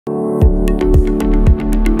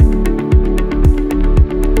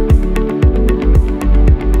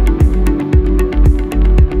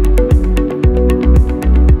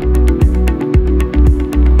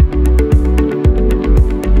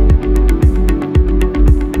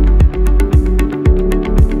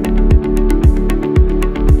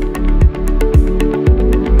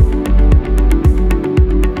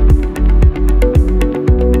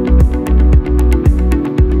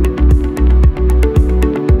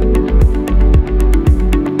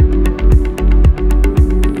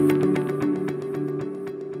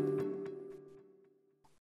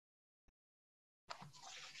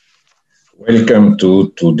Welcome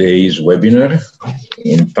to today's webinar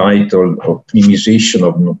entitled Optimization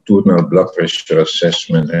of Nocturnal Blood Pressure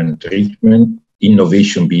Assessment and Treatment,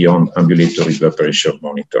 Innovation Beyond Ambulatory Blood Pressure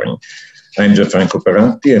Monitoring. I'm Gianfranco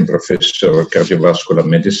Parati. I'm Professor of Cardiovascular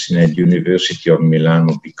Medicine at University of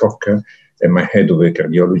Milano Bicocca and my head of the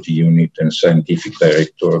Cardiology Unit and Scientific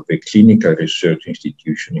Director of the Clinical Research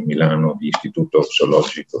Institution in Milano, the Istituto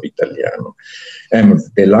Zoologico Italiano. I'm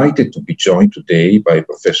delighted to be joined today by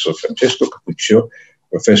Professor Francesco Cappuccio,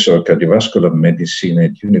 Professor of Cardiovascular Medicine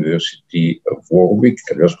at University of Warwick,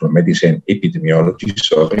 Cardiovascular Medicine and Epidemiology.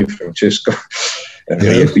 Sorry, Francesco. I'm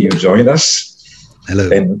very happy you joined us.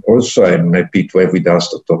 Hello. And also I'm happy to have with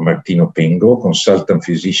us Dr. Martino Pengo, consultant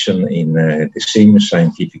physician in the same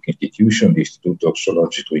scientific institution, the Istituto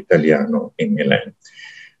Zoologico Italiano in Milan.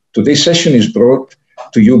 Today's session is brought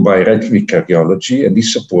to you by Redfield Cardiology and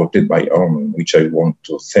is supported by OMRAM, which I want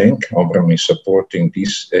to thank. OMRAM is supporting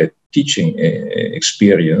this teaching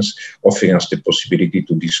experience, offering us the possibility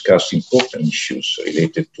to discuss important issues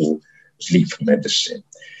related to sleep medicine.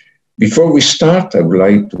 Before we start, I would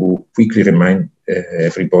like to quickly remind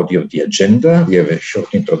everybody of the agenda. We have a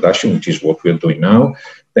short introduction, which is what we're doing now.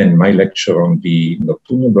 Then my lecture on the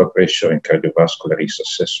nocturnal blood pressure and cardiovascular risk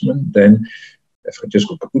assessment. Then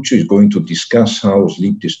Francesco Cappuccio is going to discuss how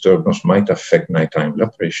sleep disturbance might affect nighttime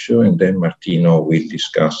blood pressure. And then Martino will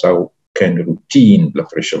discuss how can routine blood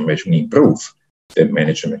pressure measurement improve the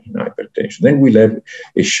management in hypertension. Then we'll have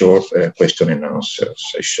a short question and answer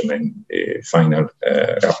session and a final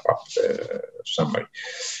wrap-up summary.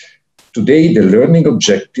 Today, the learning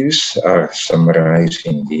objectives are summarized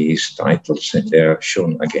in these titles, and they are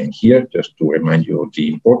shown again here, just to remind you of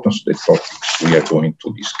the importance of the topics we are going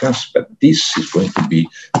to discuss, but this is going to be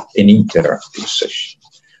an interactive session.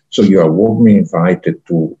 So you are warmly invited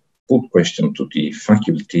to put questions to the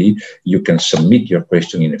faculty. You can submit your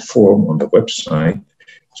question in a form on the website,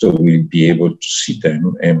 so we'll be able to see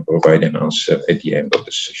them and provide an answer at the end of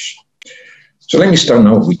the session. So let me start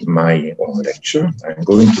now with my own lecture. I'm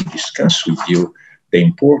going to discuss with you the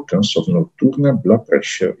importance of nocturnal blood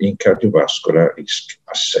pressure in cardiovascular risk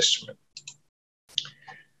assessment.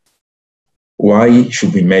 Why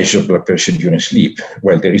should we measure blood pressure during sleep?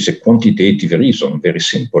 Well, there is a quantitative reason, very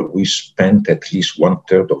simple. We spend at least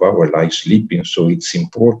 1/3 of our life sleeping, so it's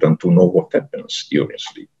important to know what happens during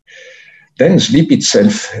sleep. Then sleep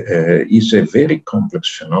itself is a very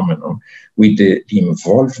complex phenomenon with the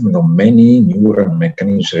involvement of many neural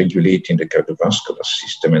mechanisms regulating the cardiovascular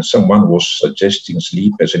system. And someone was suggesting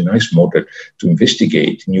sleep as a nice model to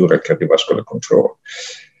investigate neural cardiovascular control.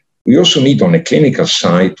 We also need on a clinical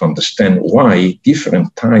side to understand why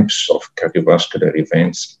different types of cardiovascular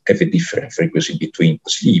events have a different frequency between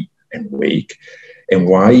sleep and wake, and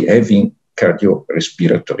why having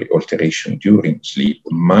cardiorespiratory alteration during sleep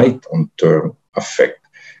might in turn affect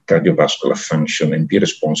cardiovascular function and be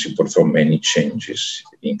responsible for many changes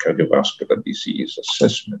in cardiovascular disease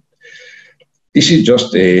assessment. This is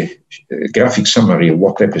just a graphic summary of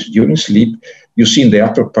what happens during sleep. You see in the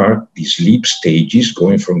upper part the sleep stages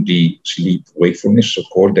going from the sleep wakefulness,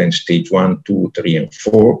 so-called, then stage 1, 2, 3, and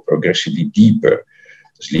 4, progressively deeper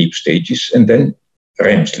sleep stages, and then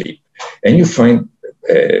REM sleep. And you find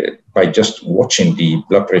by just watching the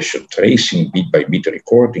blood pressure tracing bit by bit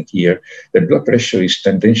recording here, the blood pressure is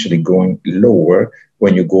tendentially going lower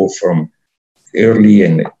when you go from early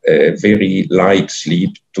and very light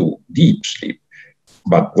sleep to deep sleep.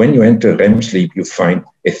 But when you enter REM sleep, you find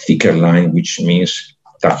a thicker line, which means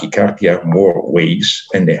tachycardia, more waves,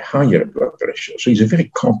 and a higher blood pressure. So it's a very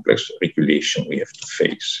complex regulation we have to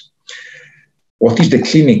face. What is the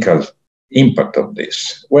clinical impact of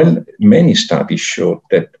this? Well, many studies show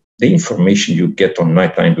that the information you get on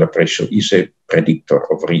nighttime blood pressure is a predictor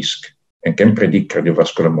of risk and can predict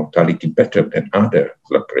cardiovascular mortality better than other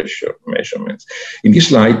blood pressure measurements. In this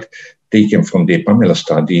slide, taken from the Pamela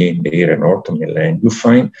study in the area north of Milan, you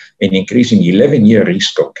find an increasing 11-year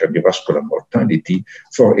risk of cardiovascular mortality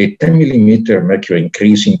for a 10 millimeter mercury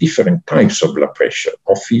increase in different types of blood pressure,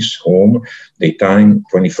 office, home, daytime,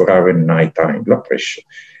 24-hour and nighttime blood pressure.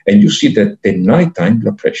 And you see that the nighttime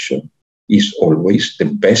blood pressure is always the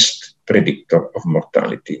best predictor of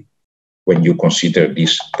mortality when you consider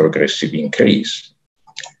this progressive increase.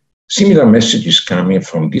 Similar messages coming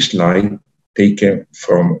from this slide taken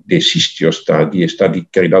from the Sistio study, a study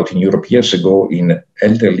carried out in Europe years ago in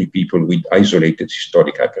elderly people with isolated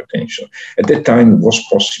systolic hypertension. At that time, it was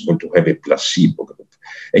possible to have a placebo group.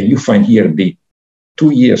 And you find here the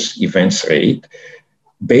 2 years events rate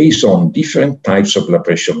based on different types of blood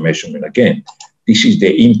pressure measurement. Again, This is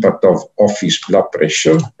the impact of office blood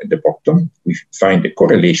pressure at the bottom. We find a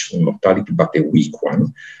correlation with mortality, but a weak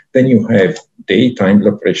one. Then you have daytime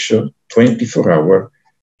blood pressure, 24-hour,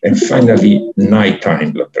 and finally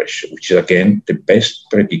nighttime blood pressure, which is again the best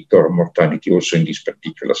predictor of mortality also in this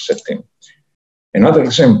particular setting. Another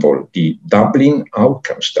example, the Dublin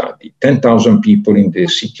outcome study, 10,000 people in the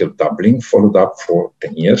city of Dublin followed up for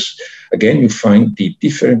 10 years. Again, you find the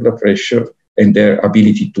different blood pressure and their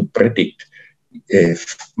ability to predict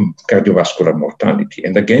cardiovascular mortality.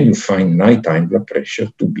 And again, you find nighttime blood pressure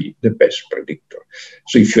to be the best predictor.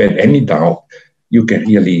 So if you have any doubt, you can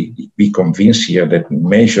really be convinced here that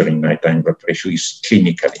measuring nighttime blood pressure is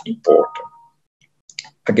clinically important.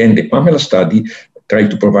 Again, the Pamela study tried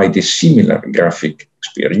to provide a similar graphic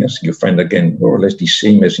experience. You find, again, more or less the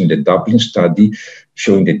same as in the Dublin study,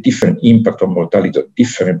 showing the different impact on mortality of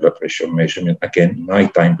different blood pressure measurement. Again,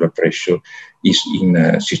 nighttime blood pressure is in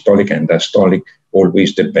systolic and diastolic,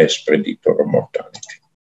 always the best predictor of mortality.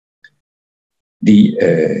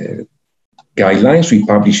 The guidelines we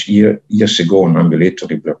published years ago on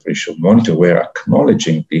ambulatory blood pressure monitor were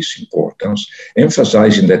acknowledging this importance,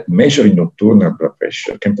 emphasizing that measuring nocturnal blood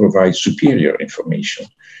pressure can provide superior information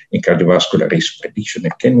in cardiovascular risk prediction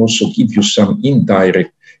and can also give you some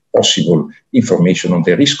indirect possible information on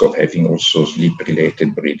the risk of having also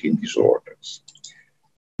sleep-related breathing disorders.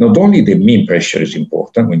 Not only the mean pressure is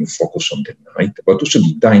important when you focus on the night, but also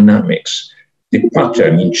the dynamics, the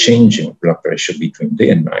pattern in changing blood pressure between day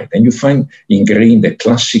and night. And you find in green the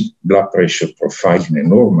classic blood pressure profile in a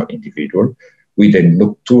normal individual with a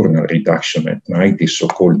nocturnal reduction at night, the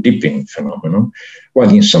so-called dipping phenomenon.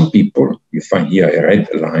 While in some people, you find here a red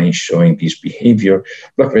line showing this behavior,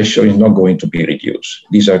 blood pressure is not going to be reduced.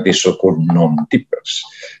 These are the so-called non-dippers.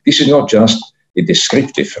 This is not just a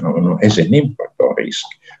descriptive phenomenon, has an impact on risk.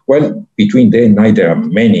 Well, between day and night, there are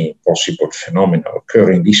many possible phenomena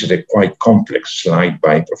occurring. This is a quite complex slide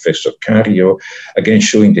by Professor Cario, again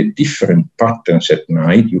showing the different patterns at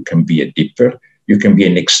night. You can be a dipper, you can be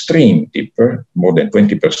an extreme dipper, more than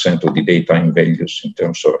 20% of the daytime values in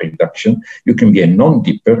terms of reduction. You can be a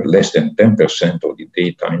non-dipper, less than 10% of the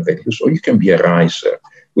daytime values, or you can be a riser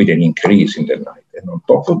with an increase in the night. And on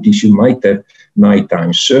top of this, you might have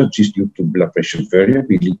nighttime surges due to blood pressure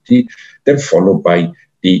variability, then followed by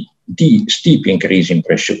the steep increase in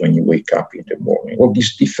pressure when you wake up in the morning. All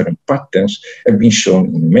these different patterns have been shown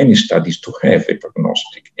in many studies to have a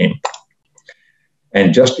prognostic impact.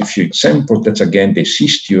 And just a few examples, that's again the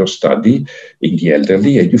CSTUR study in the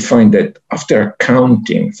elderly, and you find that after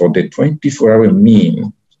accounting for the 24-hour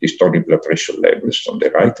mean systolic blood pressure levels on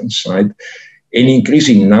the right-hand side, an increase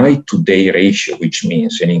in night-to-day ratio, which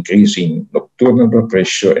means an increase in nocturnal blood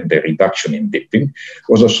pressure and a reduction in dipping,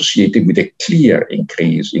 was associated with a clear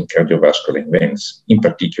increase in cardiovascular events, in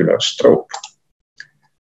particular stroke.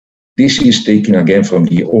 This is taken again from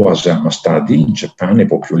the Oasama study in Japan, a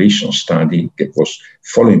population study that was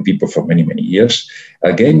following people for many, many years.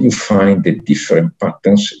 Again, you find the different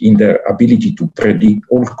patterns in their ability to predict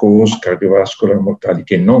all-cause cardiovascular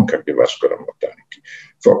mortality and non-cardiovascular mortality.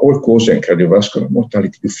 For all-cause and cardiovascular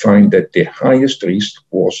mortality, you find that the highest risk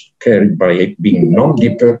was carried by being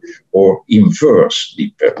non-dipper or inverse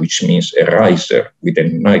dipper, which means a riser with a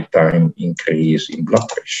nighttime increase in blood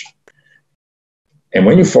pressure. And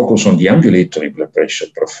when you focus on the ambulatory blood pressure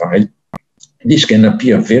profile, this can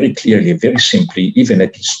appear very clearly, very simply, even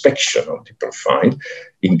at inspection of the profile.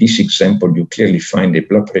 In this example, you clearly find a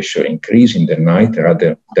blood pressure increase in the night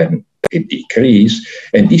rather than a decrease.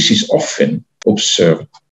 And this is often observed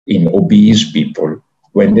in obese people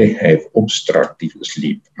when they have obstructive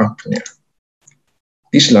sleep apnea.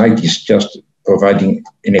 This slide is just providing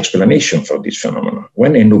an explanation for this phenomenon.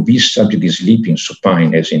 When an obese subject is sleeping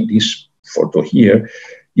supine, as in this photo here,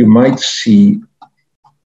 you might see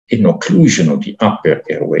an occlusion of the upper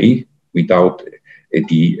airway without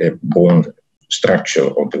the bone structure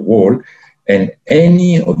of the wall, and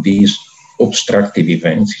any of these obstructive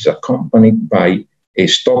events is accompanied by a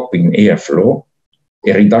stop in airflow,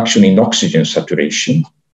 a reduction in oxygen saturation,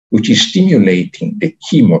 which is stimulating the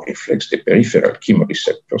chemoreflex, the peripheral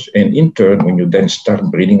chemoreceptors, and in turn, when you then start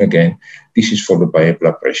breathing again, this is followed by a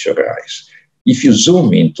blood pressure rise. If you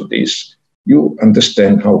zoom into this, you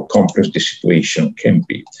understand how complex the situation can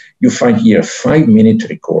be. You find here a 5-minute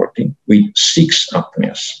recording with 6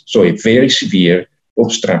 apneas, so a very severe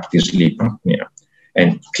obstructive sleep apnea.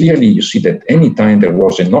 And clearly you see that anytime there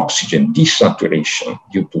was an oxygen desaturation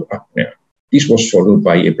due to apnea, this was followed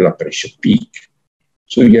by a blood pressure peak.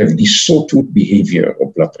 So you have this sawtooth behavior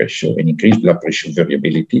of blood pressure and increased blood pressure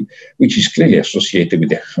variability, which is clearly associated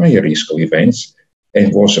with a higher risk of events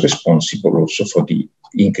and was responsible also for the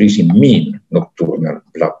increase in mean nocturnal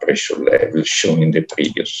blood pressure levels shown in the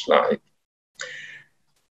previous slide.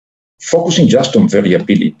 Focusing just on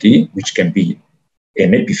variability, which can be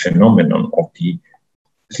an epiphenomenon of the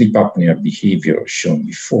sleep apnea behavior shown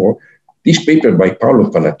before, this paper by Paolo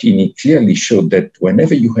Palatini clearly showed that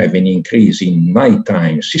whenever you have an increase in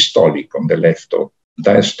nighttime systolic on the left or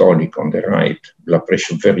diastolic on the right blood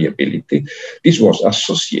pressure variability, this was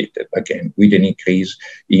associated again with an increase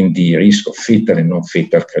in the risk of fatal and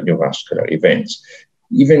non-fatal cardiovascular events,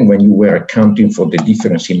 even when you were accounting for the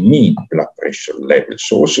difference in mean blood pressure levels.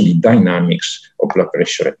 So also the dynamics of blood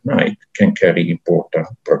pressure at night can carry important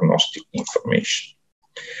prognostic information.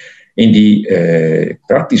 In the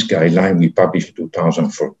practice guideline we published in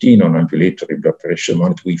 2014 on ambulatory blood pressure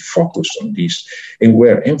monitoring, we focused on this and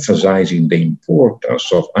we're emphasizing the importance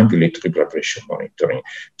of ambulatory blood pressure monitoring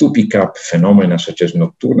to pick up phenomena such as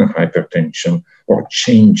nocturnal hypertension or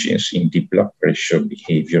changes in the blood pressure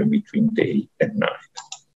behavior between day and night.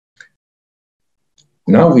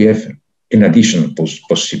 Now we have an additional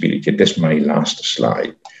possibility. That's my last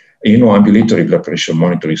slide. You know, ambulatory blood pressure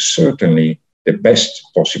monitoring is certainly the best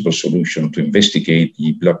possible solution to investigate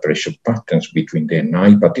the blood pressure patterns between day and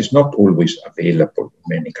night, but it's not always available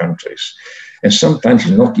in many countries. And sometimes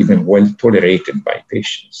it's not even well tolerated by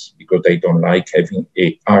patients because they don't like having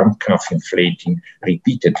an arm cuff inflating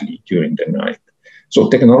repeatedly during the night. So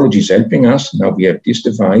technology is helping us. Now we have this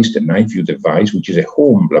device, the NightView device, which is a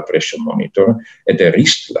home blood pressure monitor at the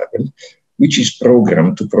wrist level, which is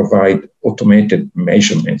programmed to provide automated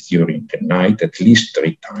measurements during the night at least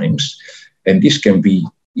 3 times. And this can be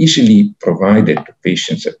easily provided to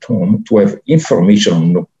patients at home to have information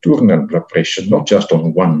on nocturnal blood pressure, not just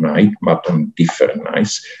on one night, but on different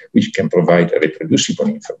nights, which can provide reproducible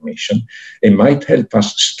information and might help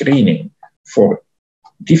us screening for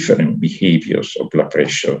different behaviors of blood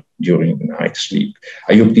pressure during night sleep.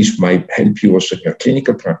 I hope this might help you also in your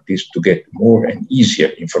clinical practice to get more and easier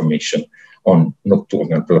information on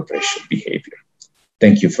nocturnal blood pressure behavior.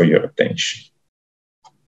 Thank you for your attention.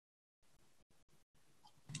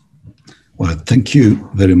 Well, thank you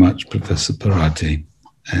very much, Professor Parati.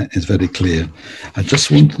 It's very clear. I just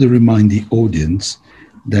wanted to remind the audience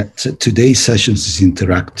that today's session is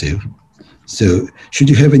interactive. So should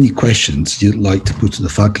you have any questions you'd like to put to the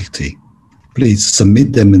faculty, please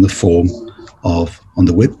submit them in the form on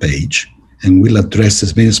the webpage, and we'll address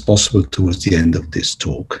as many as possible towards the end of this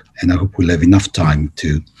talk. And I hope we'll have enough time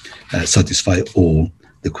to satisfy all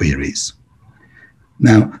the queries.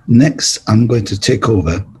 Now, next, I'm going to take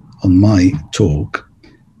over on my talk.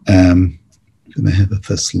 Can I have the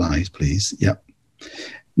first slide, please? Yeah.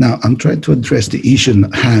 Now, I'm trying to address the issue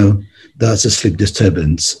of how does a sleep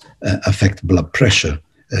disturbance affect blood pressure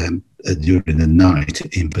during the night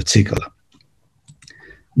in particular.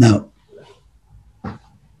 Now,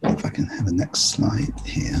 if I can have the next slide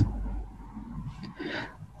here.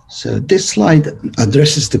 So this slide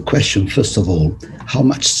addresses the question, first of all, how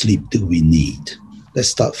much sleep do we need? Let's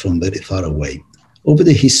start from very far away. Over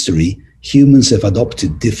the history, humans have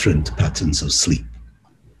adopted different patterns of sleep.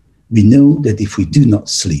 We know that if we do not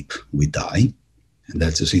sleep, we die, and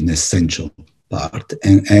that is an essential part.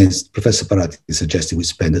 And as Professor Parati suggested, we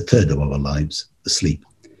spend 1/3 of our lives asleep.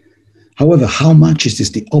 However, how much is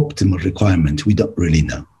this the optimal requirement? We don't really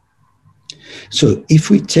know. So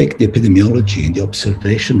if we take the epidemiology and the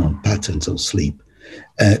observational patterns of sleep,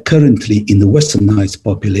 currently in the westernized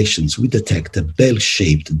populations, we detect a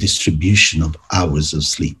bell-shaped distribution of hours of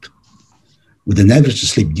sleep, with an average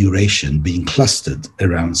sleep duration being clustered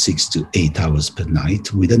around 6 to 8 hours per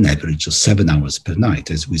night, with an average of 7 hours per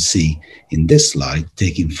night, as we see in this slide,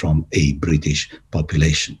 taken from a British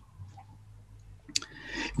population.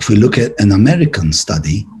 If we look at an American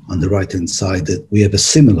study on the right-hand side, we have a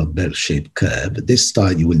similar bell-shaped curve. This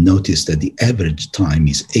time you will notice that the average time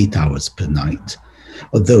is 8 hours per night,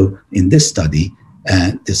 although in this study,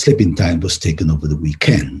 the sleeping time was taken over the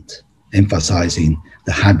weekend, emphasizing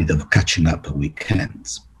the habit of catching up at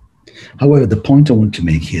weekends. However, the point I want to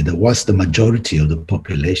make here, that whilst the majority of the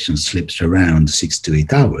population sleeps around 6 to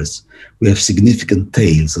 8 hours, we have significant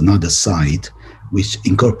tails on the other side, which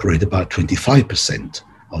incorporate about 25%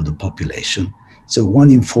 of the population. So 1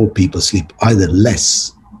 in 4 people sleep either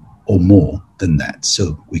less or more than that.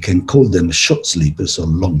 So we can call them short sleepers or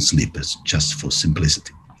long sleepers, just for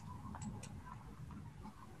simplicity.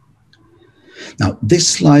 Now, this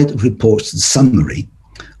slide reports the summary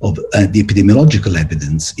of the epidemiological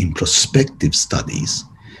evidence in prospective studies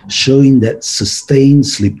showing that sustained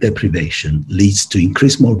sleep deprivation leads to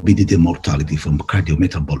increased morbidity and mortality from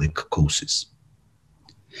cardiometabolic causes.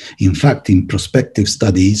 In fact, in prospective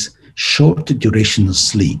studies short duration of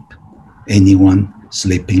sleep, anyone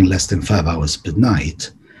sleeping less than 5 hours per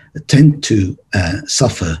night, tend to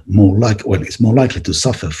suffer it's more likely to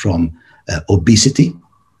suffer from obesity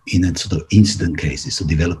in a sort of incident cases, so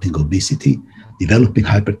developing obesity, developing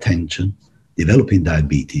hypertension, developing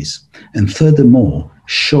diabetes, and furthermore,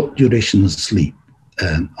 short duration of sleep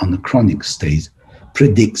on the chronic stage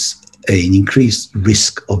predicts an increased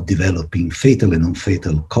risk of developing fatal and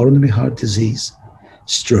non-fatal coronary heart disease,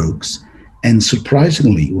 strokes, and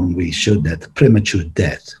surprisingly, when we showed that, premature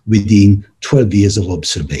death within 12 years of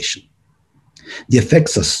observation. The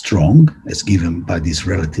effects are strong, as given by these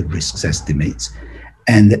relative risks estimates,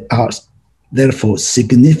 and are therefore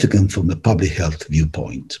significant from a public health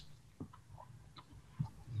viewpoint.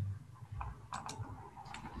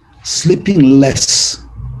 Sleeping less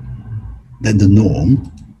than the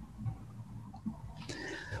norm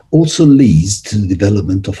also leads to the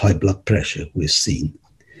development of high blood pressure, we've seen.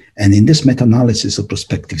 And in this meta-analysis of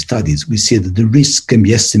prospective studies, we see that the risk can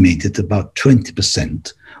be estimated about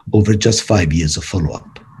 20% over just 5 years of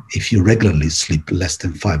follow-up if you regularly sleep less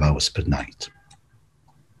than 5 hours per night.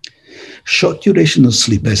 Short duration of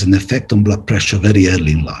sleep has an effect on blood pressure very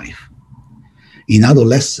early in life. In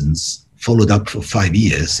adolescents, followed up for 5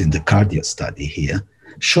 years in the cardiac study here,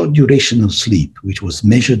 short duration of sleep, which was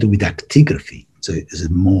measured with actigraphy, so it's a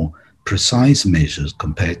more precise measure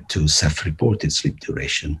compared to self-reported sleep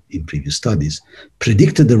duration in previous studies,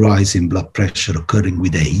 predicted the rise in blood pressure occurring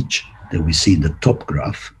with age that we see in the top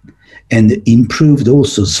graph, and improved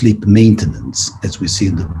also sleep maintenance, as we see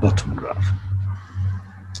in the bottom graph.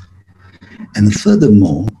 And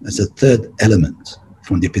furthermore, as a third element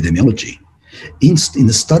from the epidemiology, in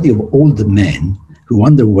the study of older men who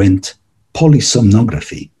underwent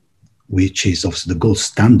polysomnography, which is also the gold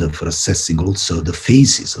standard for assessing also the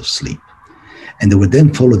phases of sleep, and they were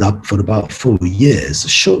then followed up for about 4 years,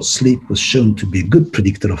 short sleep was shown to be a good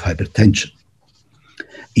predictor of hypertension.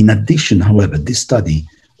 In addition, however, this study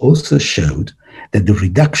also showed that the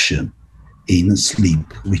reduction in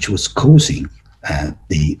sleep, which was causing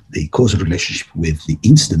the causal relationship with the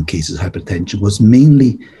incident cases of hypertension, was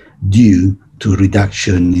mainly due to a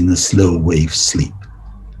reduction in the slow wave sleep,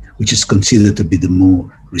 which is considered to be the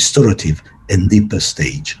more restorative and deeper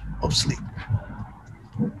stage of sleep.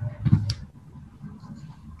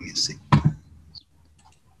 You see.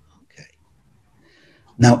 Okay.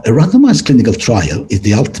 Now, a randomized clinical trial is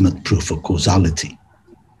the ultimate proof of causality.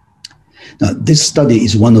 Now, this study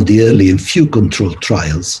is one of the early and few controlled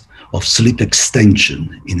trials of sleep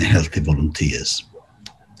extension in healthy volunteers.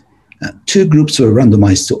 Two groups were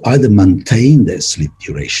randomized to either maintain their sleep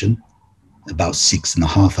duration, about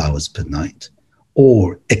 6.5 hours per night,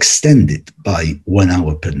 or extend it by 1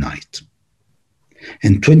 hour per night.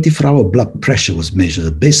 And 24-hour blood pressure was measured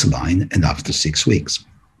at baseline and after 6 weeks.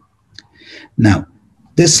 Now,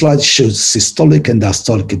 this slide shows systolic and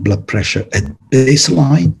diastolic blood pressure at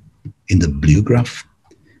baseline in the blue graph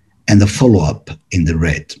and the follow-up in the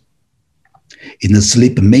red. In the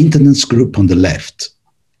sleep maintenance group on the left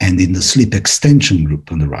and in the sleep extension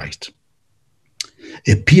group on the right.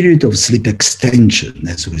 A period of sleep extension,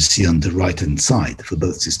 as we see on the right-hand side for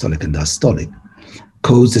both systolic and diastolic,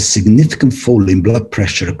 caused a significant fall in blood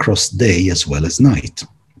pressure across day as well as night.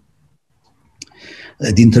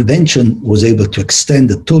 The intervention was able to extend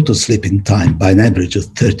the total sleeping time by an average of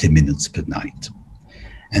 30 minutes per night.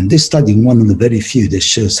 And this study, one of the very few that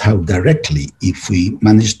shows how directly, if we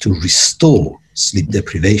manage to restore sleep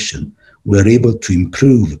deprivation, we're able to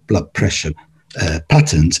improve blood pressure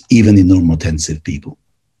patterns even in normotensive people.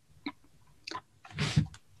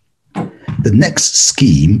 The next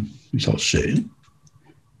scheme, which I'll show you,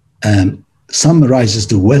 summarizes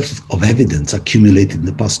the wealth of evidence accumulated in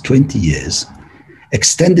the past 20 years,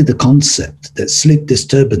 extended the concept that sleep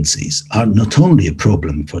disturbances are not only a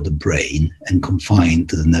problem for the brain and confined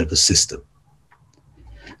to the nervous system.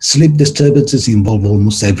 Sleep disturbances involve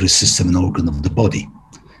almost every system and organ of the body,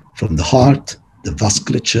 from the heart, the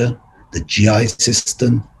vasculature, the GI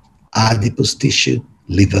system, adipose tissue,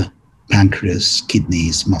 liver, pancreas,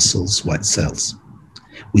 kidneys, muscles, white cells,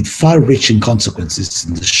 with far-reaching consequences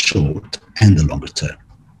in the short and the longer term.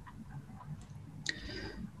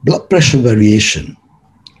 Blood pressure variation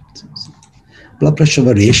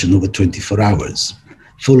over 24 hours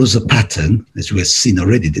follows a pattern, as we have seen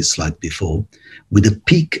already this slide before, with a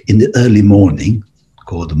peak in the early morning,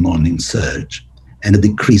 called the morning surge, and a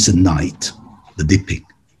decrease at night, the dipping.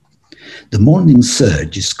 The morning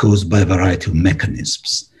surge is caused by a variety of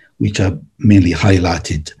mechanisms, which are mainly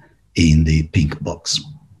highlighted in the pink box.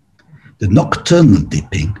 The nocturnal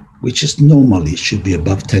dipping, which is normally should be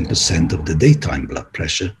above 10% of the daytime blood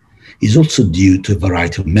pressure, is also due to a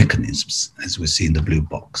variety of mechanisms, as we see in the blue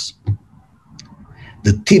box.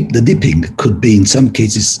 The dipping could be in some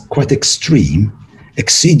cases quite extreme,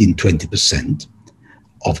 exceeding 20%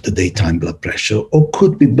 of the daytime blood pressure, or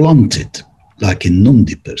could be blunted, like in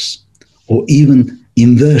non-dippers, or even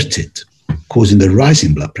inverted, causing a rise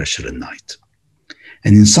in blood pressure at night.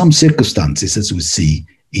 And in some circumstances, as we see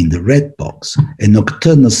in the red box, a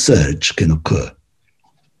nocturnal surge can occur.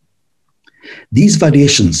 These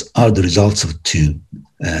variations are the results of two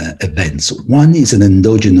events. One is an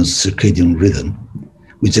endogenous circadian rhythm,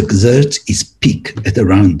 which exerts its peak at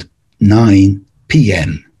around 9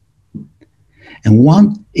 p.m. And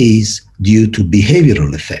one is due to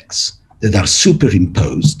behavioral effects that are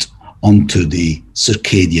superimposed onto the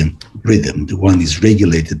circadian rhythm. The one is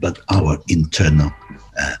regulated by our internal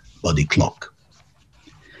body clock.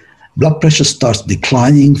 Blood pressure starts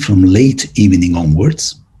declining from late evening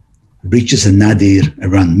onwards, reaches a nadir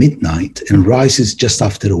around midnight, and rises just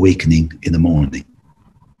after awakening in the morning.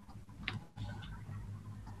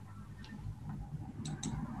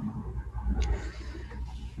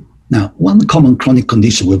 Now, one common chronic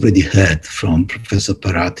condition we've already heard from Professor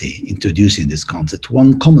Parati introducing this concept,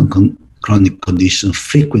 one common chronic condition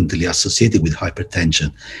frequently associated with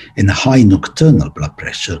hypertension and high nocturnal blood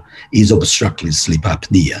pressure is obstructive sleep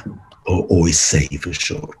apnea, or OSA for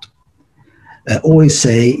short.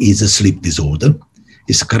 OSA is a sleep disorder.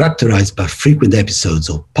 It's characterized by frequent episodes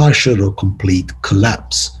of partial or complete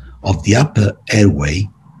collapse of the upper airway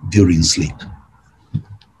during sleep.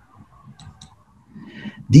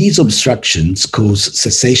 These obstructions cause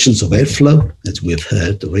cessations of airflow, as we have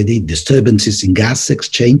heard already, disturbances in gas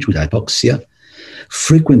exchange with hypoxia,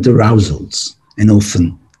 frequent arousals, and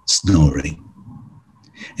often snoring.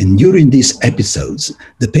 And during these episodes,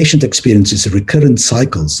 the patient experiences recurrent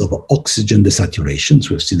cycles of oxygen desaturations,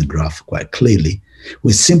 we've seen the graph quite clearly,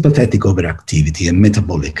 with sympathetic overactivity and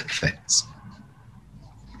metabolic effects.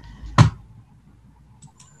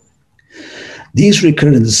 These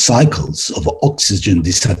recurrent cycles of oxygen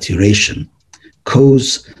desaturation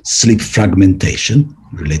cause sleep fragmentation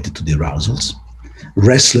related to the arousals,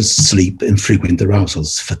 restless sleep and frequent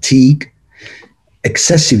arousals, fatigue,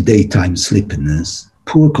 excessive daytime sleepiness,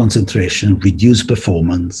 poor concentration, reduced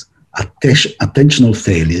performance, attentional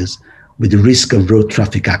failures, with the risk of road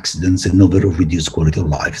traffic accidents and overall reduced quality of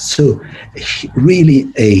life. So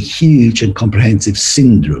really a huge and comprehensive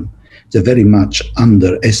syndrome. They're very much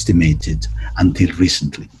underestimated until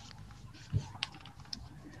recently.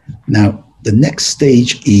 Now, the next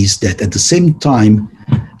stage is that at the same time,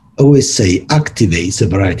 OSA activates a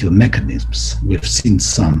variety of mechanisms. We've seen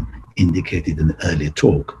some indicated in the earlier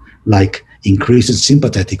talk, like increased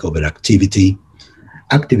sympathetic overactivity,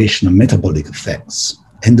 activation of metabolic effects,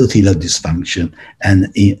 endothelial dysfunction,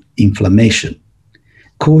 and inflammation,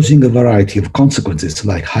 causing a variety of consequences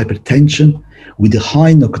like hypertension with a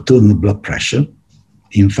high nocturnal blood pressure.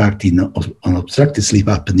 In fact, on obstructive sleep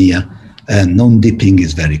apnea, non-dipping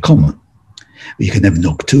is very common. You can have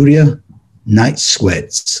nocturia, night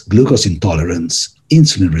sweats, glucose intolerance,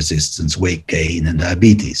 insulin resistance, weight gain, and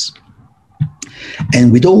diabetes.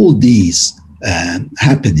 And with all these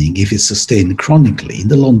happening, if it's sustained chronically, in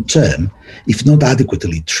the long term, if not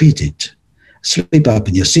adequately treated, sleep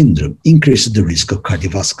apnea syndrome increases the risk of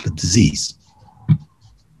cardiovascular disease.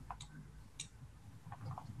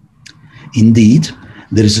 Indeed,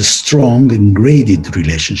 there is a strong and graded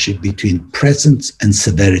relationship between presence and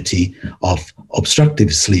severity of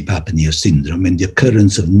obstructive sleep apnea syndrome and the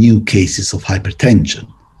occurrence of new cases of hypertension,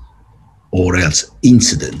 or else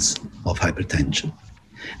incidence of hypertension.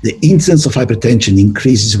 The incidence of hypertension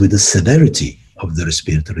increases with the severity of the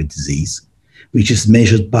respiratory disease, which is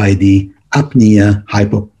measured by the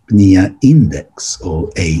apnea-hypopnea index, or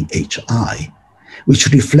AHI, which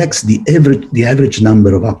reflects the average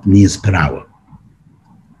number of apneas per hour.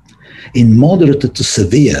 In moderate to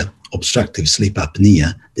severe obstructive sleep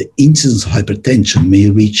apnea, the incidence of hypertension may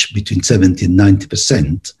reach between 70 and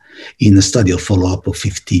 90% in a study of follow-up of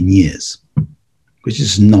 15 years, which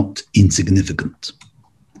is not insignificant.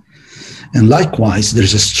 And likewise,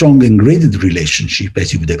 there's a strong and graded relationship,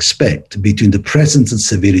 as you would expect, between the presence and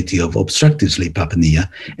severity of obstructive sleep apnea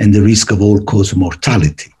and the risk of all-cause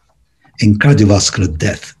mortality, and cardiovascular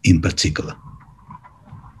death in particular.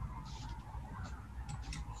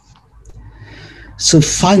 So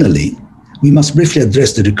finally, we must briefly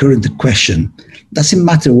address the recurrent question, does it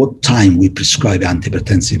matter what time we prescribe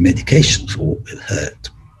antihypertensive medication for HERT?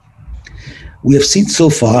 We have seen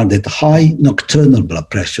so far that high nocturnal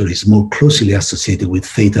blood pressure is more closely associated with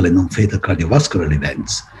fatal and non-fatal cardiovascular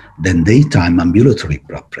events than daytime ambulatory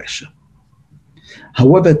blood pressure.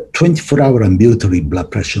 However, 24-hour ambulatory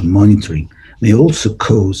blood pressure monitoring may also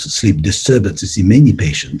cause sleep disturbances in many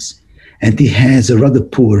patients, and it has a rather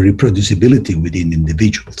poor reproducibility within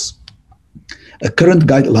individuals. Current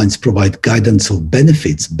guidelines provide guidance of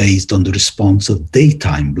benefits based on the response of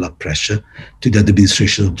daytime blood pressure to the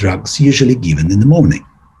administration of drugs usually given in the morning.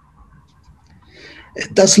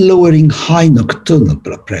 Does lowering high nocturnal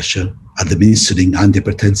blood pressure, administering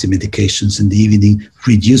antihypertensive medications in the evening,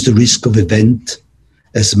 reduce the risk of event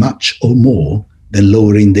as much or more than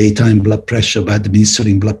lowering daytime blood pressure by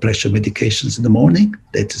administering blood pressure medications in the morning?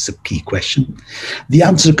 That is a key question. The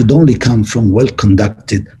answer could only come from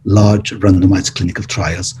well-conducted, large randomized clinical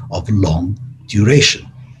trials of long duration.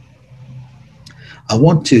 I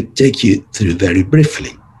want to take you through very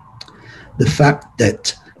briefly the fact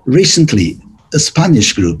that recently a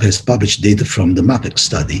Spanish group has published data from the MAPEX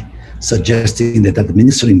study suggesting that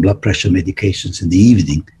administering blood pressure medications in the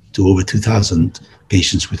evening to over 2,000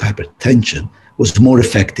 patients with hypertension was more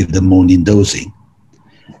effective than morning dosing.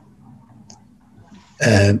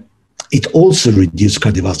 It also reduced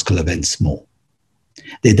cardiovascular events more.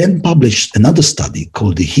 They then published another study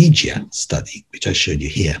called the HYGIA study, which I showed you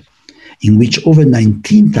here, in which over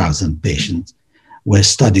 19,000 patients were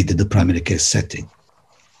studied in the primary care setting.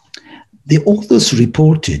 The authors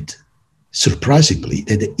reported, surprisingly,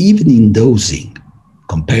 that the evening dosing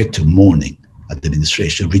compared to morning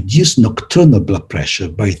administration reduced nocturnal blood pressure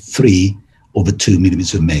by 3 over 2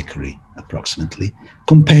 millimeters of mercury, approximately,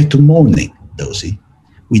 compared to morning dosing,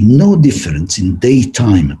 with no difference in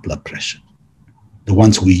daytime blood pressure, the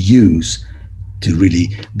ones we use to really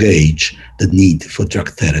gauge the need for drug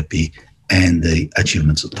therapy and the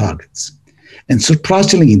achievements of targets. And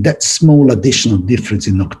surprisingly, that small additional difference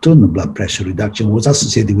in nocturnal blood pressure reduction was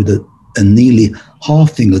associated with a nearly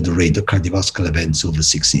halving of the rate of cardiovascular events over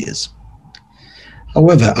 6 years.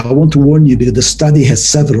 However, I want to warn you because the study has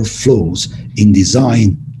several flaws in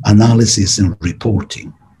design, analysis, and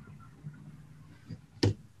reporting.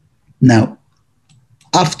 Now,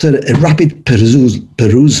 after a rapid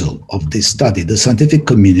perusal of this study, the scientific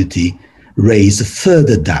community raised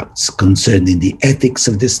further doubts concerning the ethics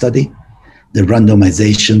of this study, the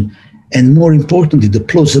randomization, and more importantly, the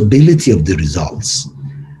plausibility of the results,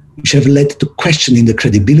 which have led to questioning the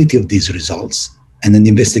credibility of these results, and an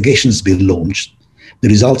investigation has been launched, the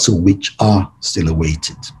results of which are still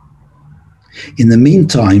awaited. In the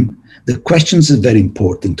meantime, the questions are very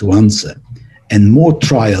important to answer, and more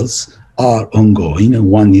trials are ongoing, and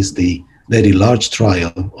one is the very large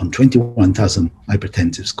trial on 21,000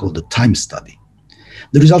 hypertensives called the TIME study.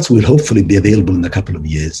 The results will hopefully be available in a couple of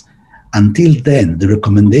years. Until then, the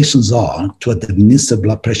recommendations are to administer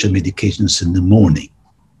blood pressure medications in the morning.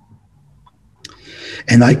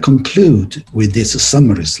 And I conclude with this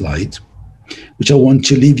summary slide, which I want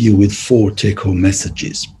to leave you with 4 take-home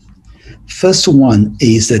messages. First one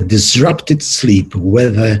is that disrupted sleep,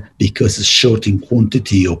 whether because it's short in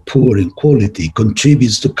quantity or poor in quality,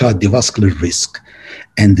 contributes to cardiovascular risk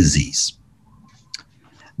and disease.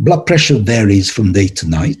 Blood pressure varies from day to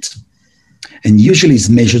night and usually is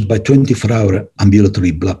measured by 24-hour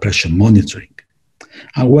ambulatory blood pressure monitoring.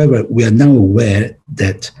 However, we are now aware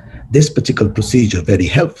that this particular procedure, very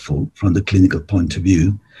helpful from the clinical point of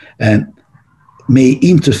view, may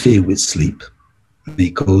interfere with sleep, may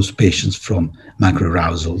cause patients from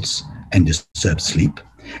macroarousals and disturb sleep,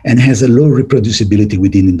 and has a low reproducibility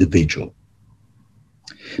within individual.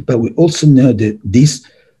 But we also know that these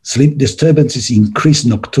sleep disturbances increase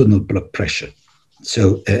nocturnal blood pressure.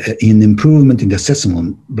 So an improvement in the assessment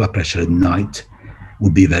of blood pressure at night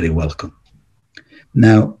would be very welcome.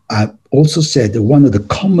 Now, I also said that one of the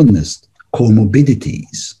commonest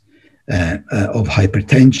comorbidities of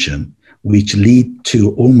hypertension, which lead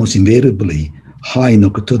to almost invariably high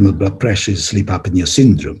nocturnal blood pressure, is sleep apnea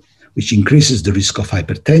syndrome, which increases the risk of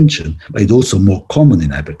hypertension, but it's also more common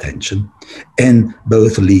in hypertension, and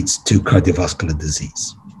both leads to cardiovascular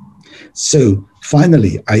disease. So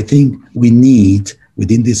finally, I think we need,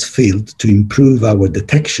 within this field, to improve our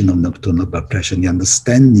detection of nocturnal blood pressure and the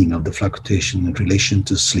understanding of the fluctuation in relation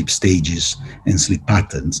to sleep stages and sleep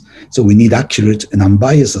patterns. So we need accurate and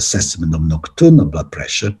unbiased assessment of nocturnal blood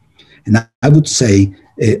pressure. And I would say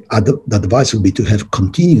the advice would be to have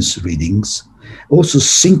continuous readings, also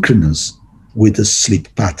synchronous with the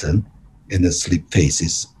sleep pattern and the sleep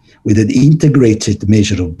phases, with an integrated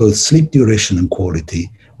measure of both sleep duration and quality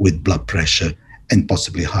with blood pressure and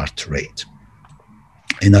possibly heart rate.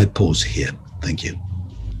 And I pause here. Thank you.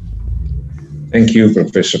 Thank you,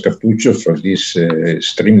 Professor Cappuccio, for this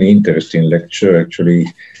extremely interesting lecture, actually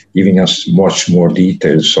giving us much more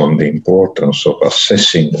details on the importance of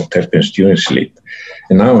assessing what happens during sleep.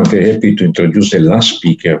 And now I'm very happy to introduce the last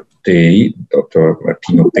speaker today, Dr.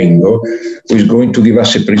 Martino Pengo, who is going to give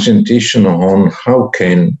us a presentation on how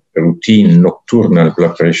can routine nocturnal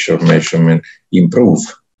blood pressure measurement improve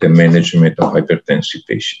the management of hypertensive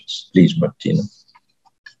patients. Please, Martino.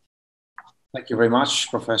 Thank you very much,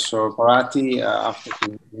 Professor Parati. After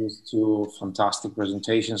these two fantastic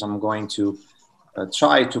presentations, I'm going to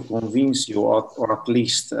try to convince you or at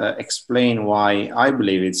least explain why I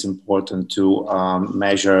believe it's important to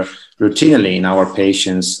measure routinely in our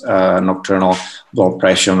patients nocturnal blood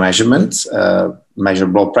pressure measurements, measure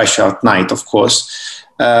blood pressure at night, of course,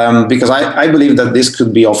 because I believe that this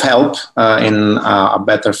could be of help in a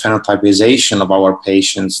better phenotypization of our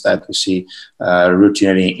patients that we see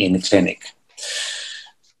routinely in clinic.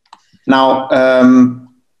 Now,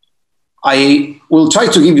 I will try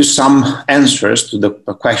to give you some answers to the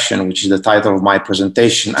question, which is the title of my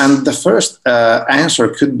presentation. And the first answer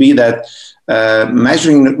could be that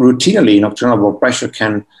measuring routinely nocturnal blood pressure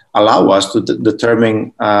can allow us to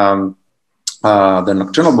determine the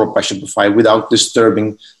nocturnal blood pressure profile without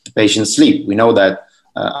disturbing the patient's sleep. We know that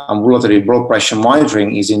ambulatory blood pressure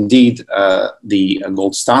monitoring is indeed the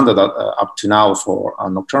gold standard up to now for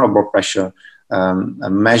nocturnal blood pressure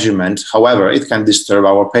measurement. However, it can disturb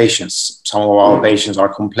our patients. Some of our patients are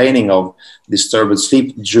complaining of disturbed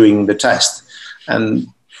sleep during the test. And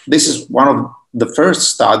this is one of the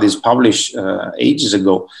first studies published ages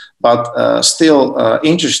ago, but still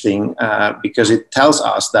interesting because it tells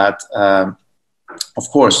us that, of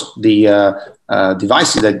course, the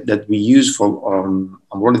devices that we use for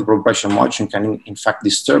ambulatory blood pressure monitoring can in fact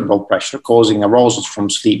disturb blood pressure, causing arousal from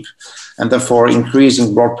sleep, and therefore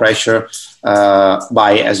increasing blood pressure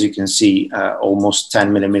by, as you can see, almost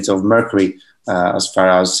 10 millimeters of mercury as far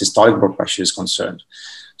as systolic blood pressure is concerned.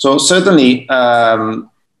 So certainly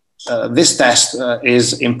this test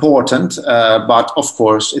is important, but of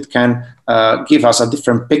course it can give us a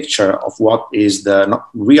different picture of what is the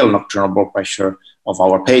real nocturnal blood pressure of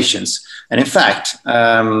our patients. And in fact,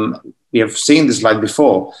 we have seen this slide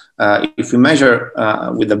before. If we measure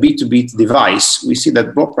with a beat-to-beat device, we see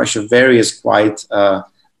that blood pressure varies quite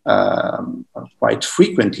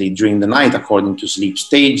frequently during the night according to sleep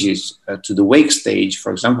stages, to the wake stage,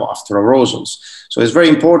 for example, after arousals. So it's very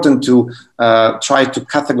important to try to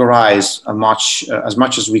categorize as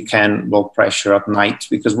much as we can blood pressure at night,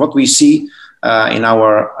 because what we see in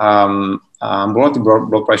our ambulatory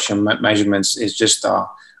blood pressure measurements is just a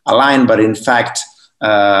line, but in fact,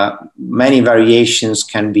 many variations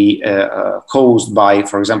can be caused by,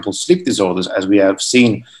 for example, sleep disorders, as we have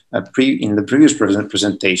seen in the previous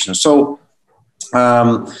presentation. So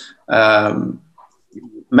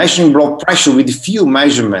measuring blood pressure with few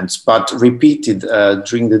measurements, but repeated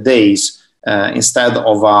during the days instead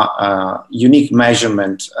of a unique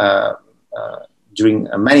measurement during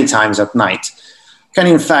many times at night, can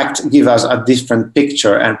in fact give us a different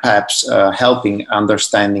picture and perhaps helping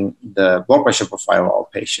understanding the blood pressure profile of our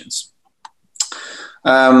patients.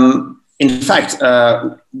 In fact,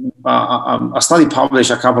 a study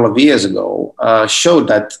published a couple of years ago showed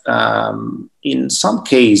that in some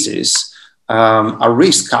cases, a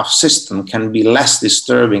wrist cuff system can be less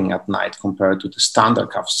disturbing at night compared to the standard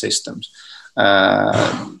cuff systems.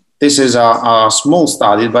 This is a small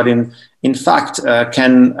study, but in fact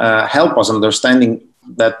can help us understanding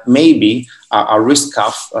that maybe a wrist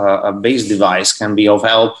cuff based device can be of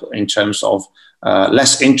help in terms of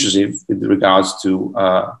less intrusive with regards to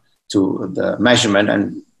the measurement,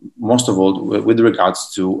 and most of all with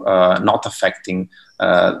regards to not affecting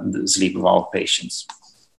the sleep of our patients.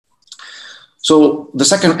 So the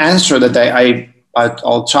second answer that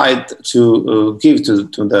I'll try to give to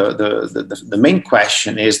the main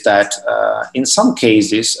question is that in some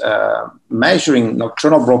cases, measuring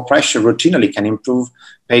nocturnal blood pressure routinely can improve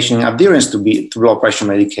patient adherence to blood pressure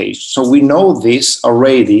medication. So we know this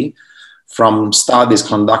already from studies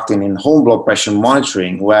conducted in home blood pressure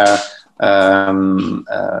monitoring, where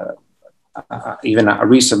even a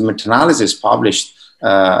recent meta-analysis published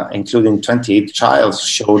including 28 trials,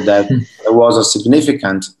 showed that there was a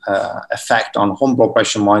significant effect on home blood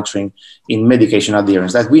pressure monitoring in medication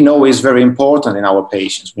adherence that we know is very important in our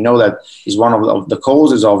patients. We know that is one of the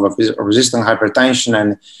causes of resistant hypertension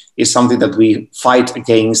and is something that we fight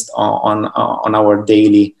against on our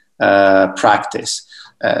daily practice.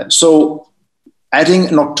 So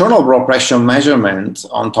Adding nocturnal blood pressure measurement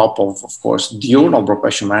on top of course, diurnal blood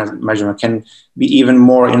pressure measurement can be even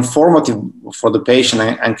more informative for the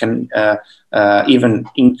patient and can even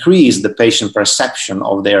increase the patient perception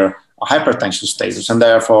of their hypertension status and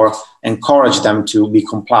therefore encourage them to be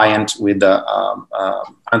compliant with the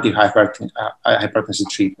antihypertensive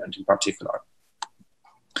treatment in particular.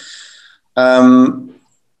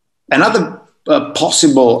 Another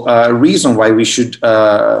possible reason why we should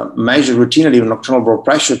measure routinely nocturnal blood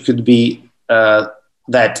pressure could be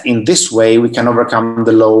that in this way we can overcome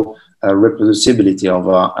the low reproducibility of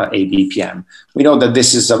ABPM. We know that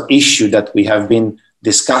this is an issue that we have been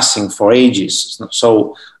discussing for ages.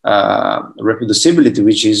 So reproducibility,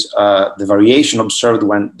 which is the variation observed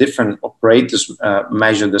when different operators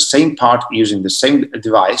measure the same part using the same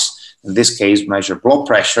device, in this case measure blood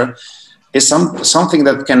pressure, is something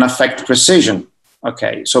that can affect precision.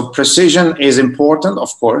 Okay, so precision is important, of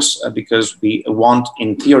course, because we want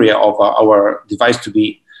in theory of our device to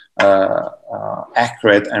be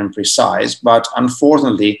accurate and precise, but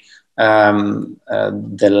unfortunately,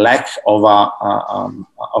 the lack of an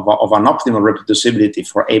optimal reproducibility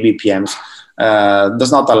for ABPMs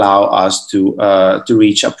does not allow us to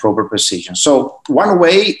reach a proper precision. So one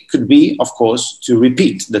way could be, of course, to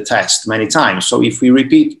repeat the test many times. So if we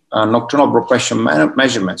repeat nocturnal blood pressure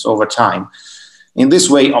measurements over time, in this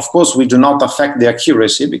way, of course, we do not affect the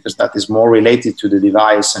accuracy because that is more related to the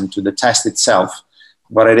device and to the test itself.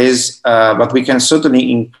 But it is, but we can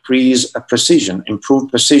certainly increase precision, improve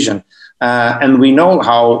precision, and we know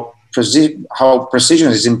how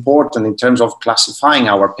precision is important in terms of classifying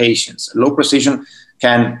our patients. Low precision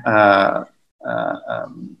can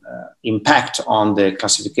impact on the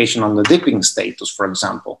classification on the dipping status, for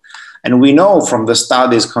example. And we know from the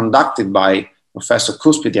studies conducted by Professor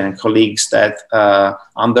Cuspidi and colleagues that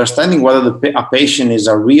understanding whether a patient is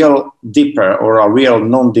a real dipper or a real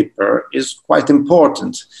non-dipper is quite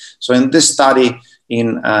important. So in this study,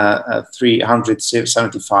 in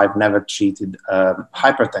 375 never treated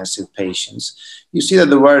hypertensive patients, you see that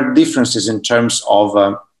there were differences in terms of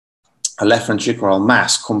a left ventricular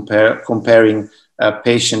mass comparing a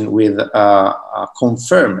patient with a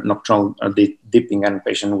confirmed nocturnal dipping and a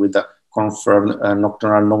patient with a confirmed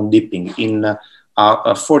nocturnal non-dipping in a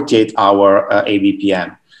 48-hour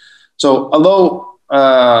ABPM. So although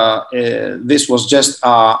this was just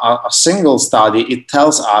a single study, it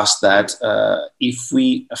tells us that if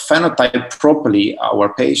we phenotype properly our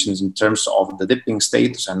patients in terms of the dipping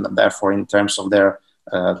status and therefore in terms of their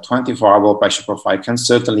 24-hour blood pressure profile, can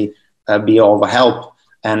certainly be of help.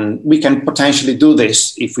 And we can potentially do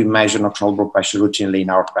this if we measure nocturnal blood pressure routinely in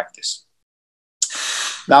our practice.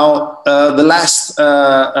 Now, the last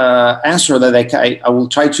answer that I will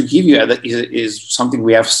try to give you is something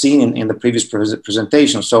we have seen in the previous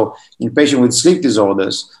presentation. So in patients with sleep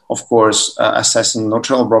disorders, of course, assessing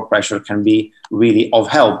nocturnal blood pressure can be really of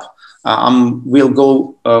help. We'll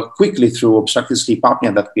go quickly through obstructive sleep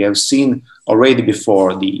apnea that we have seen already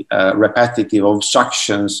before, the repetitive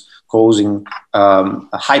obstructions causing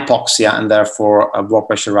hypoxia and therefore blood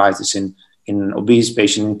pressure rises in obese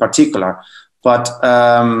patients in particular. But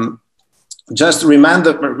just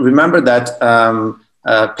remember that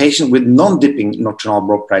patients with non-dipping nocturnal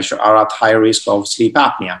blood pressure are at high risk of sleep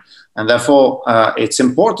apnea. And therefore, it's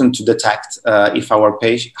important to detect if our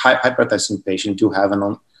hypertensive patient do have a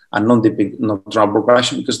non-dipping nocturnal blood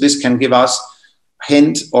pressure, because this can give us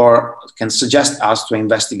hint or can suggest us to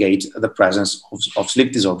investigate the presence of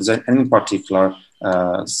sleep disorders, and in particular,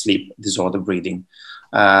 sleep disorder breathing.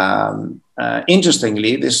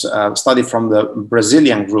 Interestingly, this study from the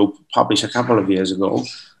Brazilian group published a couple of years ago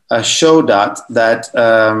showed that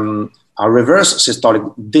a reverse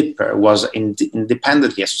systolic dipper was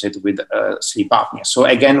independently associated with sleep apnea. So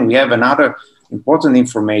again, we have another important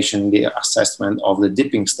information in the assessment of the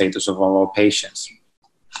dipping status of our patients.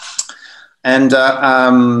 And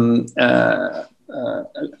the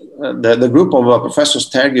group of Professor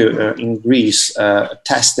Stergiou in Greece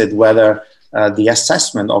tested whether the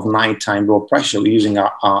assessment of nighttime blood pressure using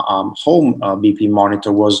a home BP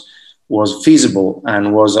monitor was feasible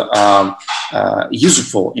and was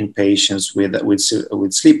useful in patients with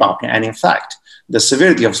sleep apnea. And in fact, the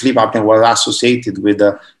severity of sleep apnea was associated with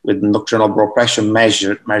nocturnal blood pressure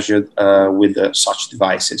measured with such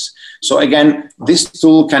devices. So again, this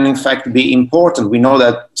tool can in fact be important. We know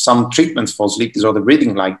that some treatments for sleep disorder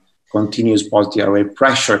breathing, like continuous positive airway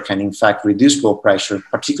pressure, can in fact reduce blood pressure,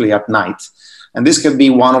 particularly at night. And this can be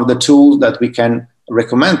one of the tools that we can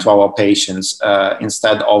recommend to our patients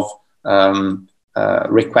instead of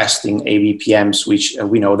requesting ABPMs, which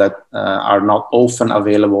we know that are not often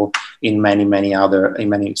available in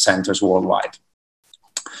many centers worldwide.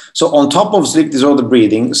 So on top of sleep disorder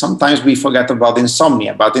breathing, sometimes we forget about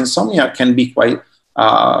insomnia, but insomnia can be quite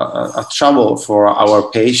a trouble for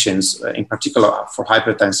our patients, in particular for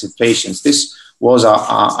hypertensive patients. This was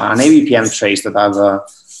an ABPM trace that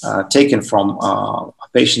I've taken from a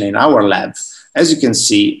patient in our lab. As you can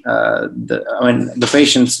see, the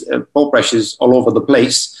patient's blood pressure is all over the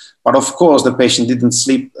place, but of course the patient didn't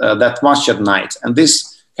sleep that much at night. And this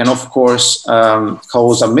can of course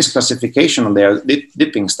cause a misclassification of their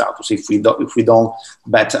dipping status if we don't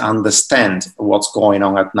better understand what's going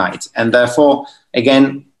on at night. And therefore,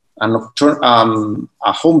 again, a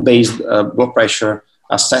home-based blood pressure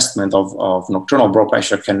assessment of nocturnal blood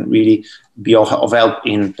pressure can really be of help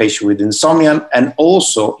in patients with insomnia, and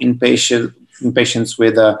also in patients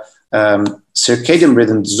with circadian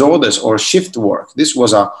rhythm disorders or shift work. This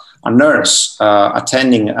was a nurse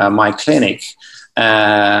attending my clinic.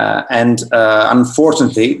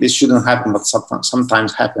 Unfortunately, this shouldn't happen, but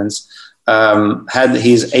sometimes happens, had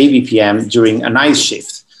his ABPM during a night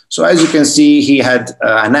shift. So as you can see, he had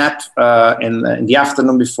a nap in the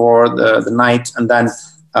afternoon before the night, and then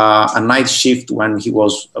a night shift when he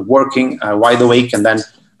was working, wide awake, and then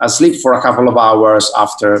asleep for a couple of hours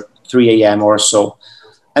after 3 a.m. or so.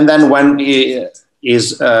 And then when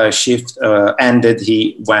his shift ended,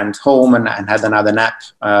 he went home and had another nap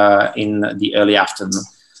in the early afternoon.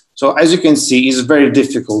 So as you can see, it's very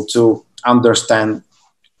difficult to understand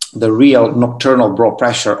the real nocturnal blood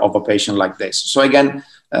pressure of a patient like this. So again,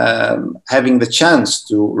 having the chance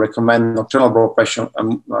to recommend nocturnal blood pressure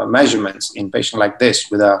measurements in patients like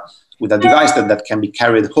this with a device that can be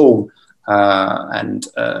carried home and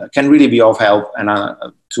can really be of help and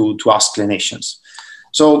to us clinicians.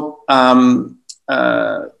 So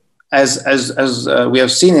as we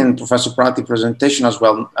have seen in Professor Parati's presentation as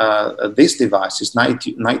well, this device, this night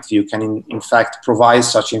view, can in fact provide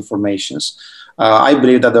such informations. I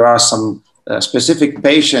believe that there are some specific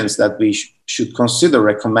patients that we should consider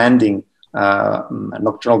recommending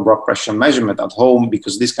nocturnal blood pressure measurement at home,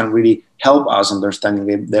 because this can really help us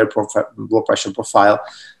understanding their blood pressure profile.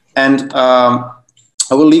 And I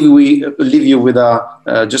will leave you with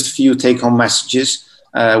just a few take-home messages.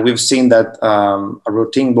 We've seen that a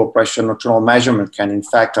routine blood pressure nocturnal measurement can in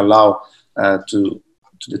fact allow to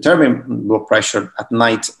determine blood pressure at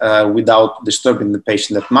night without disturbing the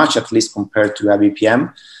patient that much, at least compared to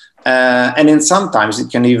ABPM. And in sometimes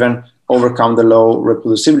it can even overcome the low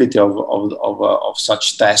reproducibility of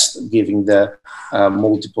such tests, giving the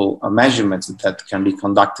multiple measurements that can be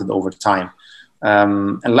conducted over time.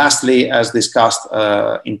 And lastly, as discussed,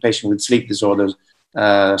 in patients with sleep disorders,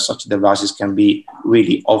 such devices can be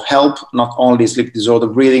really of help, not only sleep disorder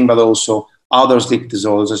breathing, but also other sleep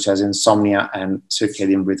disorders such as insomnia and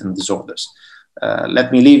circadian rhythm disorders.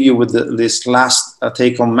 Let me leave you with this last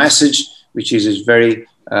take-home message, which is very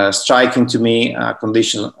striking to me. A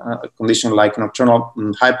condition like nocturnal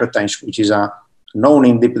hypertension, which is a known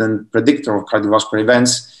independent predictor of cardiovascular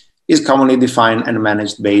events, is commonly defined and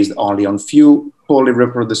managed based only on few poorly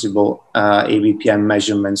reproducible ABPM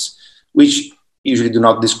measurements, which usually do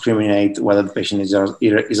not discriminate whether the patient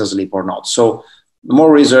is asleep or not. So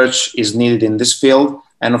more research is needed in this field,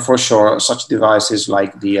 and for sure, such devices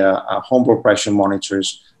like the home blood pressure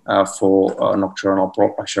monitors for nocturnal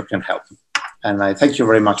blood pressure can help. And I thank you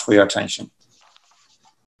very much for your attention.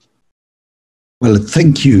 Well,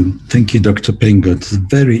 thank you, Dr. Pengo. It's a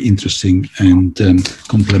very interesting and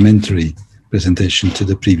complementary presentation to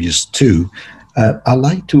the previous two. I'd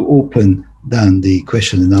like to open then the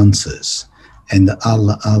question and answers, and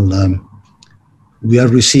we are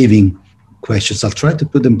receiving questions. I'll try to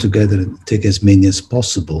put them together and take as many as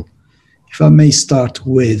possible. If I may start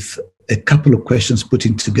with a couple of questions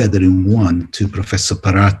putting together in one to Professor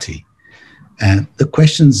Parati. The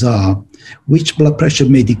questions are, which blood pressure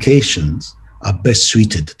medications are best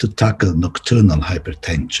suited to tackle nocturnal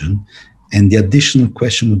hypertension? And the additional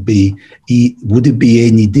question would be, would it be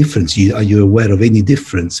any difference? Are you aware of any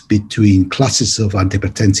difference between classes of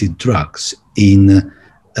antihypertensive drugs in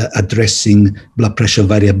addressing blood pressure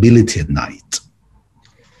variability at night?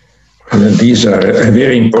 And these are a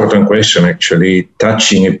very important question, actually,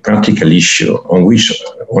 touching a practical issue on which,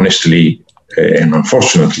 honestly, and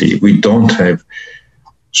unfortunately, we don't have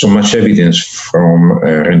so much evidence from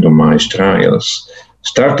randomized trials.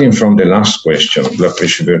 Starting from the last question, blood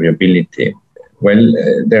pressure variability, well,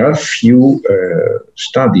 there are few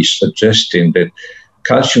studies suggesting that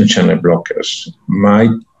calcium channel blockers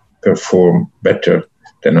might perform better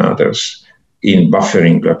than others in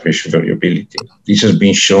buffering blood pressure variability. This has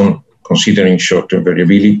been shown considering short-term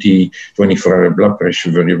variability, 24-hour blood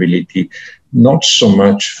pressure variability, not so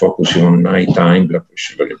much focusing on nighttime blood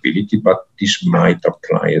pressure variability, but this might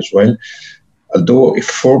apply as well. Although a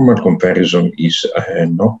formal comparison is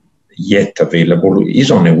not yet available,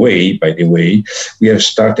 is on a way, by the way. We have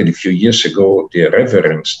started a few years ago the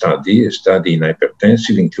Reverend study, a study in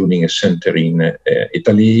hypertensive, including a center in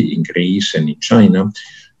Italy, in Greece, and in China,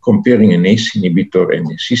 comparing an ACE inhibitor and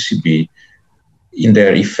a CCB in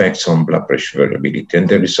their effects on blood pressure variability. And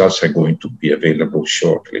the results are going to be available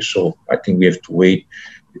shortly. So I think we have to wait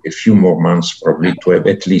a few more months probably to have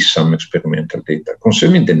at least some experimental data.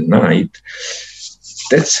 Concerning the night,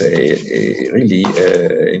 that's really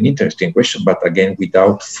an interesting question, but again,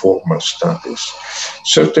 without formal studies.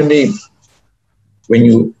 Certainly, when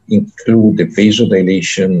you include the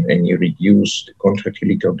vasodilation and you reduce the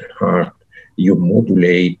contractility of the heart, you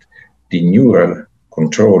modulate the neural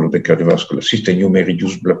control of the cardiovascular system, you may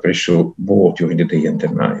reduce blood pressure both during the day and the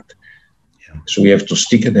night. Yeah. So we have to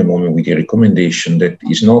stick at the moment with the recommendation that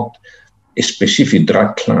is not a specific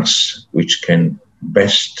drug class which can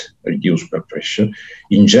best reduce blood pressure.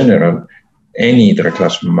 In general, any drug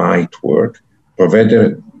class might work,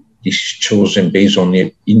 provided this is chosen based on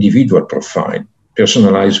the individual profile.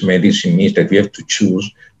 Personalized medicine means that we have to choose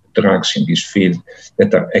drugs in this field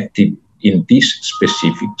that are active in this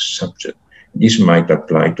specific subject. This might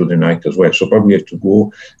apply to the night as well. So probably have to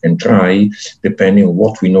go and try, depending on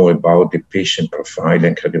what we know about the patient profile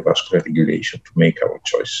and cardiovascular regulation, to make our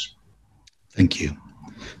choice. Thank you.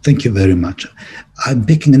 Thank you very much. I'm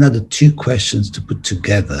picking another two questions to put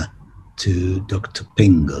together to Dr.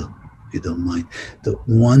 Pengo, if you don't mind. The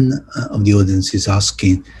one of the audience is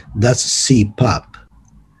asking, does CPAP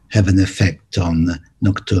have an effect on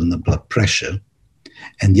nocturnal blood pressure?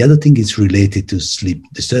 And the other thing is related to sleep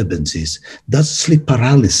disturbances. Does sleep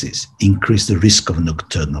paralysis increase the risk of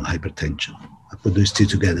nocturnal hypertension? I put those two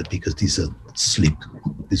together because these are sleep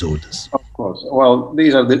disorders. Of course. Well,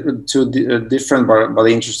 these are two different but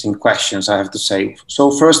interesting questions, I have to say. So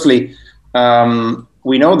firstly,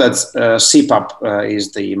 we know that CPAP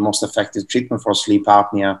is the most effective treatment for sleep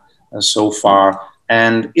apnea so far.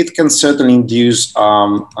 And it can certainly induce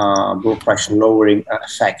blood pressure lowering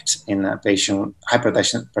effect in a patient,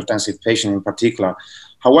 hypertensive patient in particular.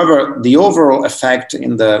 However, the overall effect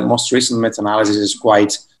in the most recent meta-analysis is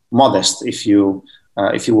quite modest, if you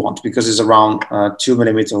want, because it's around 2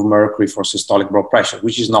 millimeters of mercury for systolic blood pressure,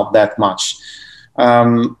 which is not that much.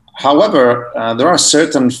 However, there are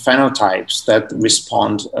certain phenotypes that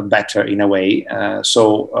respond better in a way.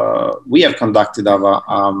 So we have conducted our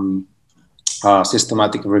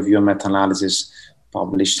systematic review and meta-analysis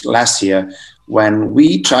published last year when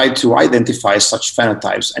we tried to identify such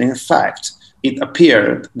phenotypes. And in fact, it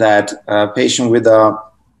appeared that a patient with a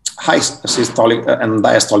high systolic and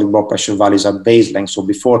diastolic blood pressure values at baseline, so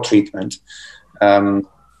before treatment,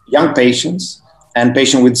 young patients and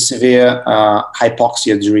patients with severe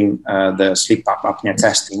hypoxia during the sleep apnea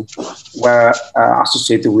testing were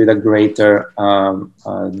associated with a greater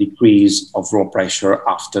decrease of blood pressure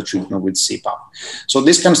after treatment with CPAP. So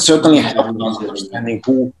this can certainly help in understanding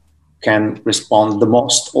who can respond the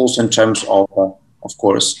most, also in terms of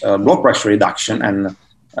course, blood pressure reduction and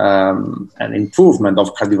improvement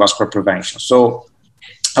of cardiovascular prevention. So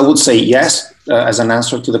I would say yes, as an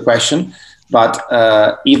answer to the question, but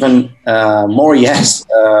even more yes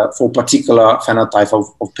for particular phenotype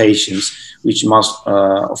of patients, which must,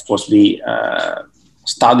 of course, be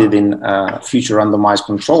studied in future randomized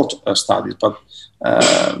controlled studies. But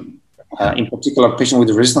in particular, patient with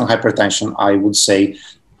resistant hypertension, I would say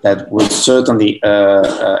that will certainly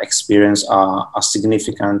experience a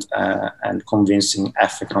significant and convincing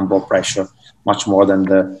effect on blood pressure, much more than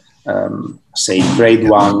the say grade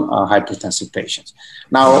 1 hypertensive patients.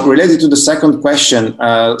 Now, related to the second question,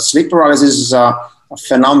 sleep paralysis is a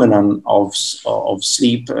phenomenon of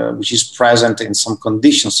sleep which is present in some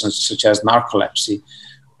conditions such as narcolepsy.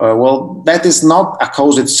 Well, that is not a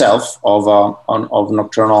cause itself of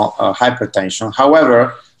nocturnal hypertension.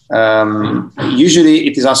 However, usually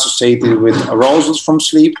it is associated with arousals from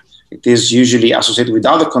sleep. It is usually associated with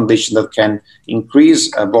other conditions that can increase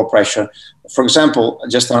blood pressure. For example,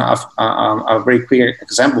 just a very clear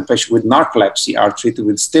example, patients with narcolepsy are treated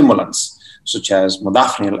with stimulants such as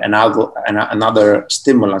modafinil and other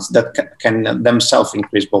stimulants that can themselves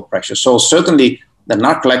increase blood pressure. So certainly the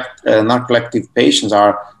narcoleptic patients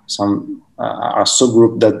are a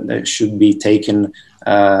subgroup that should be taken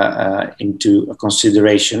into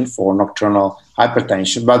consideration for nocturnal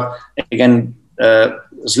hypertension. But again,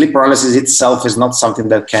 sleep paralysis itself is not something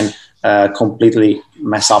that can completely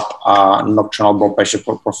mess up nocturnal blood pressure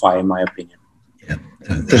profile, in my opinion. Yeah.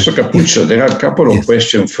 Professor Cappuccio, there are a couple of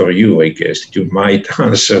questions for you, I guess, that you might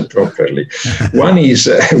answer properly. One is,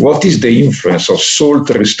 what is the influence of salt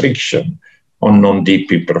restriction on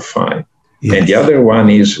non-DP profile? Yes. And the other one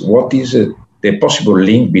is, what is the possible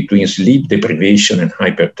link between sleep deprivation and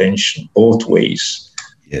hypertension, both ways?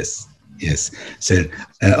 Yes. Yes. So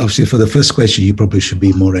obviously for the first question, you probably should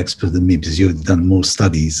be more expert than me because you've done more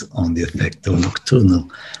studies on the effect of nocturnal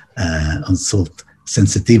on salt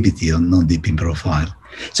sensitivity on non-DP profile.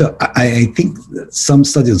 So I think some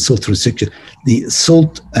studies on salt restriction, the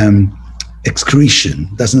salt excretion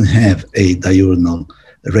doesn't have a diurnal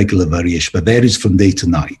regular variation, but varies from day to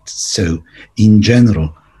night. So in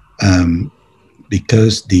general,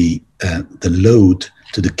 because the load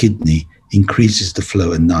to the kidney increases the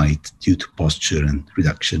flow at night due to posture and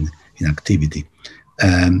reduction in activity,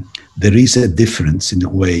 there is a difference in the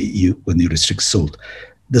way when you restrict salt.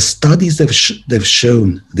 The studies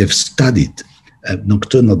they've studied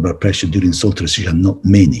nocturnal blood pressure during salt restriction, not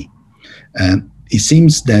many. It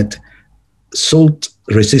seems that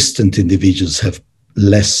salt-resistant individuals have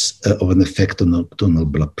less of an effect on nocturnal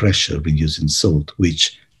blood pressure reducing salt,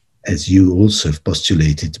 which, as you also have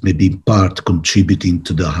postulated, may be in part contributing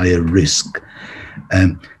to the higher risk.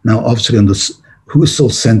 Now, obviously, on who is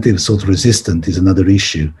salt-sensitive, salt-resistant is another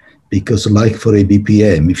issue, because like for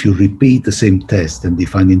ABPM, if you repeat the same test and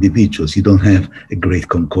define individuals, you don't have a great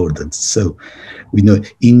concordance. So we know,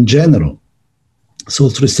 in general,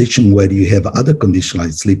 salt restriction where you have other conditions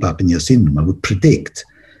like sleep apnea syndrome, I would predict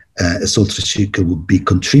a salt restriction would be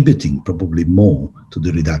contributing probably more to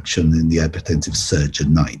the reduction in the hypertensive surge at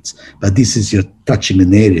night. But this is you're touching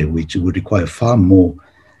an area which would require far more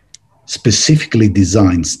specifically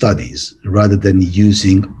designed studies rather than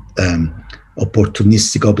using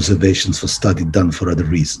opportunistic observations for study done for other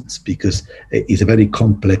reasons, because it's a very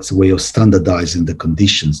complex way of standardizing the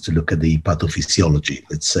conditions to look at the pathophysiology,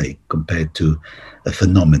 let's say, compared to a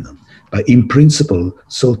phenomenon. But in principle,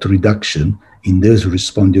 salt reduction in those who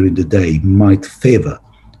respond during the day might favor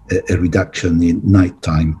a reduction in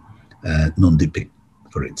nighttime non-dipping,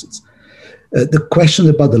 for instance. The question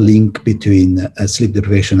about the link between sleep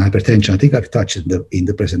deprivation and hypertension, I think I've touched in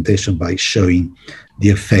the presentation by showing the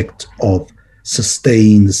effect of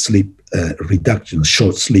sustained sleep reduction,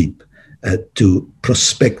 short sleep, to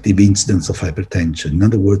prospective incidence of hypertension. In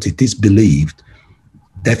other words, it is believed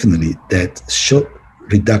definitely that short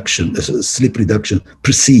reduction, sleep reduction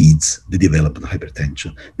precedes the development of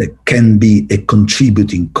hypertension. That can be a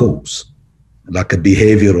contributing cause, like a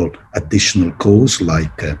behavioral additional cause,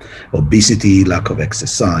 like obesity, lack of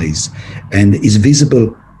exercise, and is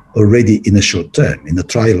visible already in a short term. In a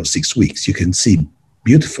trial of 6 weeks, you can see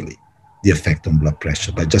beautifully the effect on blood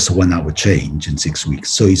pressure by just a 1 hour change in 6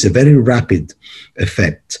 weeks. So it's a very rapid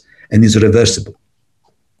effect and is reversible.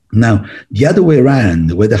 Now, the other way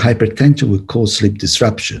around, where the hypertension will cause sleep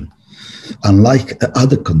disruption, unlike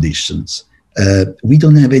other conditions, we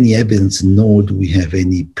don't have any evidence, nor do we have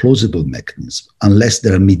any plausible mechanism, unless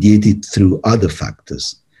they are mediated through other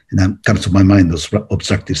factors. And that comes to my mind,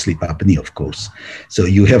 obstructive sleep apnea, of course. So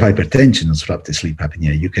you have hypertension, obstructive sleep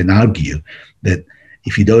apnea. You can argue that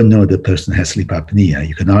if you don't know the person has sleep apnea,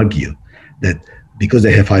 you can argue that because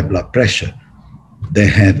they have high blood pressure, they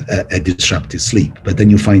have a disrupted sleep. But then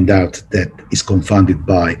you find out that it's confounded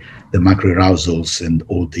by the macroarousals and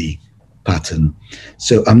all the pattern.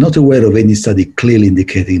 So I'm not aware of any study clearly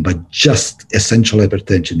indicating, but just essential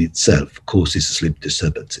hypertension itself causes sleep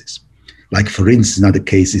disturbances. Like, for instance, in other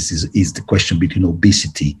cases is the question between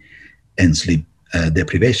obesity and sleep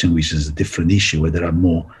deprivation, which is a different issue, where there are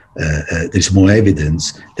more, there's more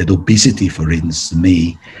evidence that obesity, for instance,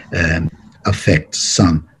 may affect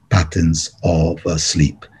some patterns of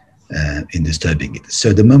sleep in disturbing it.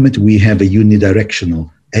 So the moment we have a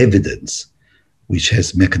unidirectional evidence, which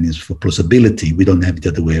has mechanisms for plausibility, we don't have the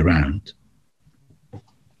other way around.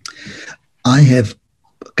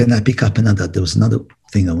 Can I pick up another? There was another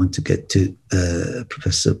thing I want to get to,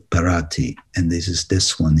 Professor Parati, and this is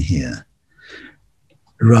this one here.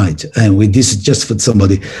 Right, and this is just for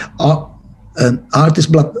somebody. Are this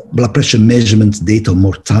blood pressure measurement data,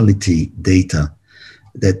 mortality data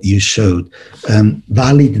that you showed,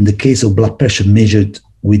 valid in the case of blood pressure measured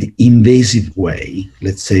with invasive way,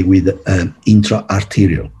 let's say with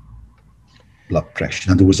intra-arterial blood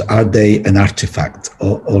pressure? In other words, are they an artifact,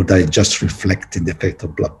 or they just reflecting the effect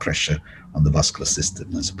of blood pressure on the vascular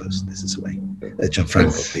system? I suppose this is the way.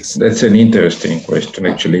 Gianfranco, please. That's an interesting question,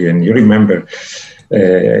 actually. And you remember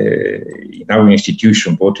in our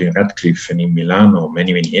institution, both in Radcliffe and in Milano,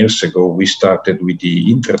 many, many years ago, we started with the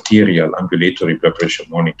intra-arterial ambulatory blood pressure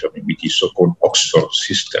monitoring with the so-called Oxford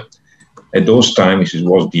system. At those times, it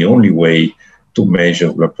was the only way to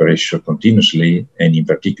measure blood pressure continuously, and in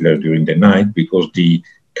particular during the night, because the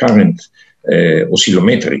current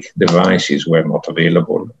oscillometric devices were not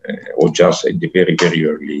available or just at the very, very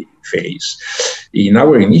early phase. In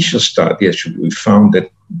our initial study, actually, we found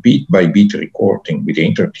that bit-by-bit recording with the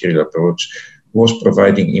intra-arterial approach was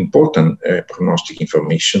providing important prognostic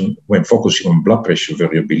information when focusing on blood pressure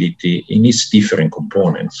variability in its different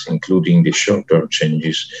components, including the short-term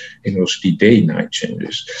changes and also the day-night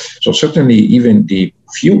changes. So certainly even the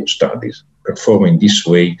few studies performing this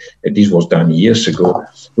way, and this was done years ago,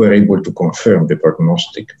 were able to confirm the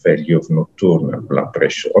prognostic value of nocturnal blood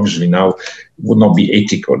pressure. Obviously now it would not be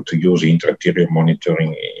ethical to use intra-arterial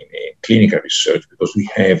monitoring in clinical research because we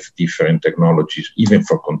have different technologies, even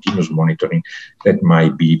for continuous monitoring, that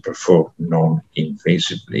might be performed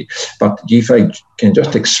non-invasively. But if I can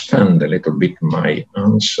just expand a little bit my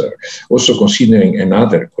answer, also considering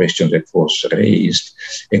another question that was raised,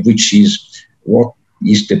 and which is what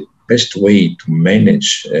is the best way to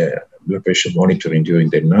manage blood pressure monitoring during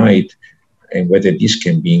the night, and whether this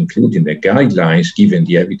can be included in the guidelines given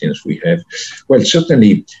the evidence we have. Well,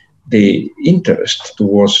 certainly the interest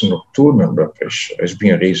towards nocturnal blood pressure has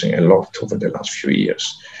been raising a lot over the last few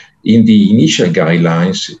years. In the initial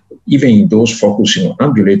guidelines, even in those focusing on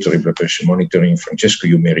ambulatory blood pressure monitoring, Francesco,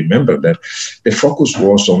 you may remember that the focus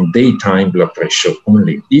was on daytime blood pressure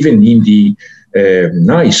only. Even in the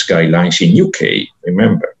NICE guidelines in UK,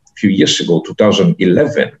 remember, a few years ago,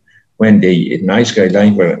 2011, when the NICE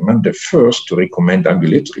guidelines were among the first to recommend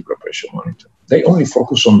ambulatory blood pressure monitoring. They only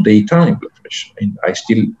focus on daytime blood pressure. And I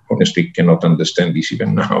still honestly cannot understand this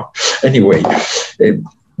even now. Anyway,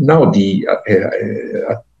 now the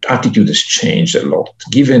attitude has changed a lot,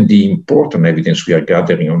 given the important evidence we are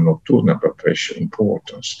gathering on nocturnal blood pressure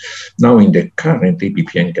importance. Now in the current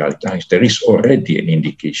ABPM guidelines, there is already an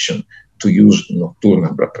indication to use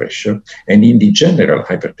nocturnal blood pressure. And in the general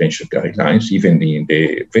hypertension guidelines, even in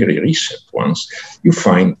the very recent ones, you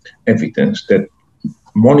find evidence that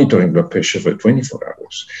monitoring blood pressure for 24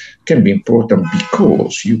 hours can be important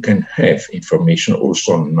because you can have information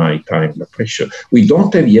also on nighttime blood pressure. We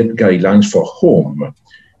don't have yet guidelines for home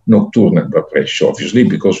nocturnal blood pressure, obviously,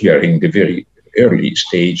 because we are in the very early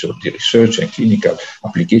stage of the research and clinical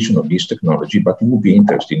application of this technology, but it would be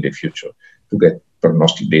interesting in the future to get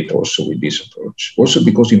prognostic data also with this approach. Also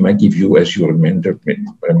because it might give you, as you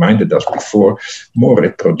reminded us before, more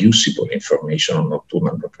reproducible information on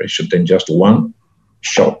nocturnal blood pressure than just one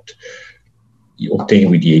shot you obtain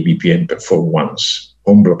with the ABPM performed once.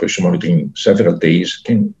 Home blood pressure monitoring several days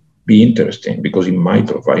can be interesting because it might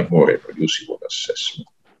provide more reproducible assessment.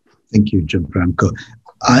 Thank you, Gianfranco.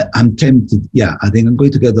 I'm tempted, I think I'm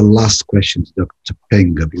going to get the last question to Dr.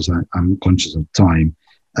 Pengo because I'm conscious of time.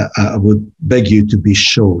 I would beg you to be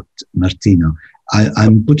short, Martino.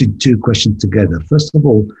 I'm putting two questions together. First of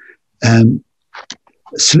all,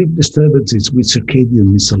 sleep disturbances with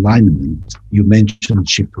circadian misalignment, you mentioned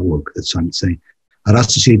shift work, that's what I'm saying, are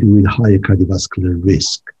associated with higher cardiovascular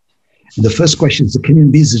risk. And the first question is, can you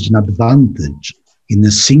envisage an advantage in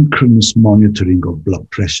a synchronous monitoring of blood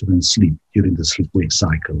pressure and sleep during the sleep-wake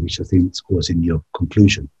cycle, which I think was in your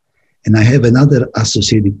conclusion? And I have another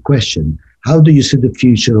associated question. How do you see the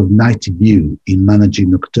future of night view in managing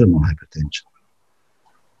nocturnal hypertension?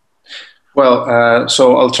 Well,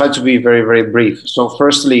 so I'll try to be very, very brief. So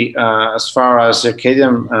firstly, as far as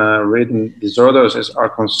circadian rhythm disorders are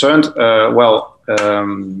concerned,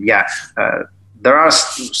 there are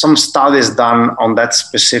some studies done on that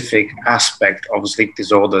specific aspect of sleep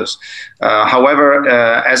disorders. However,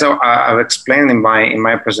 as I've explained in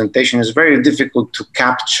my presentation, it's very difficult to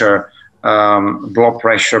capture blood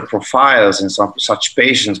pressure profiles in such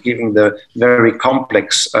patients, given the very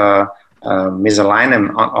complex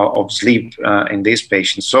misalignment of sleep in these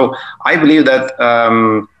patients. So I believe that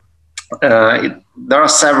there are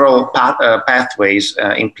several pathways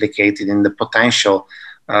implicated in the potential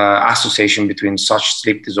association between such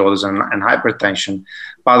sleep disorders and hypertension.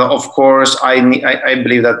 But of course, I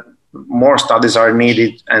believe that more studies are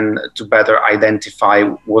needed and to better identify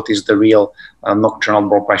what is the real nocturnal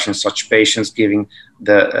blood pressure in such patients, given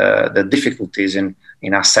the difficulties in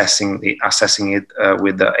assessing it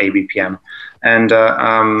with the ABPM. And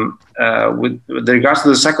with regards to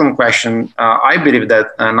the second question, I believe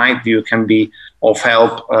that night view can be of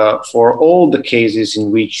help for all the cases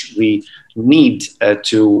in which we need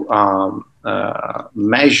to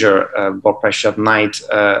measure blood pressure at night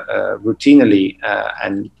routinely,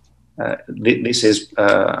 and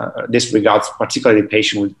this regards particularly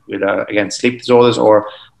patients with again, sleep disorders or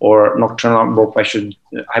nocturnal blood pressure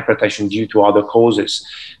hypertension due to other causes.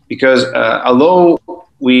 Because although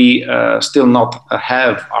we still not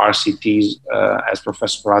have RCTs, as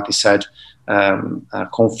Professor Parati said,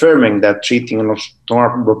 confirming that treating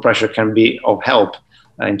nocturnal blood pressure can be of help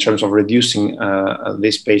in terms of reducing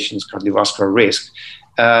these patients' cardiovascular risk.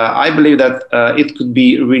 I believe that it could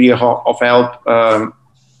be really of help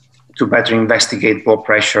to better investigate blood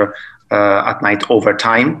pressure at night over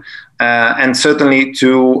time, and certainly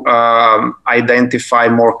to identify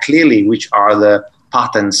more clearly which are the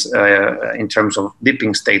patterns in terms of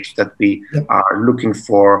dipping states that we are looking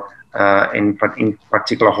for in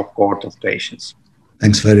particular cohort of patients.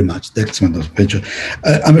 Thanks very much. Excellent, Dr. Pedro.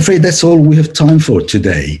 I'm afraid that's all we have time for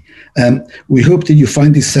today. We hope that you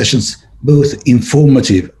find these sessions both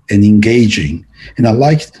informative and engaging. And I'd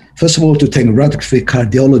like, first of all, to thank Radcliffe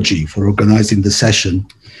Cardiology for organizing the session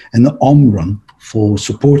and Omron for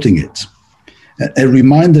supporting it. A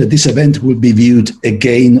reminder, this event will be viewed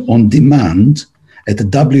again on demand at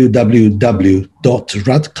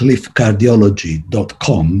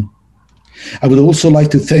www.radcliffecardiology.com. I would also like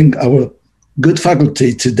to thank our good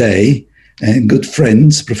faculty today and good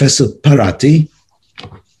friends, Professor Parati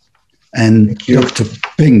and Dr.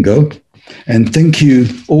 Pengo. And thank you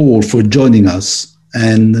all for joining us,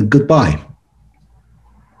 and goodbye.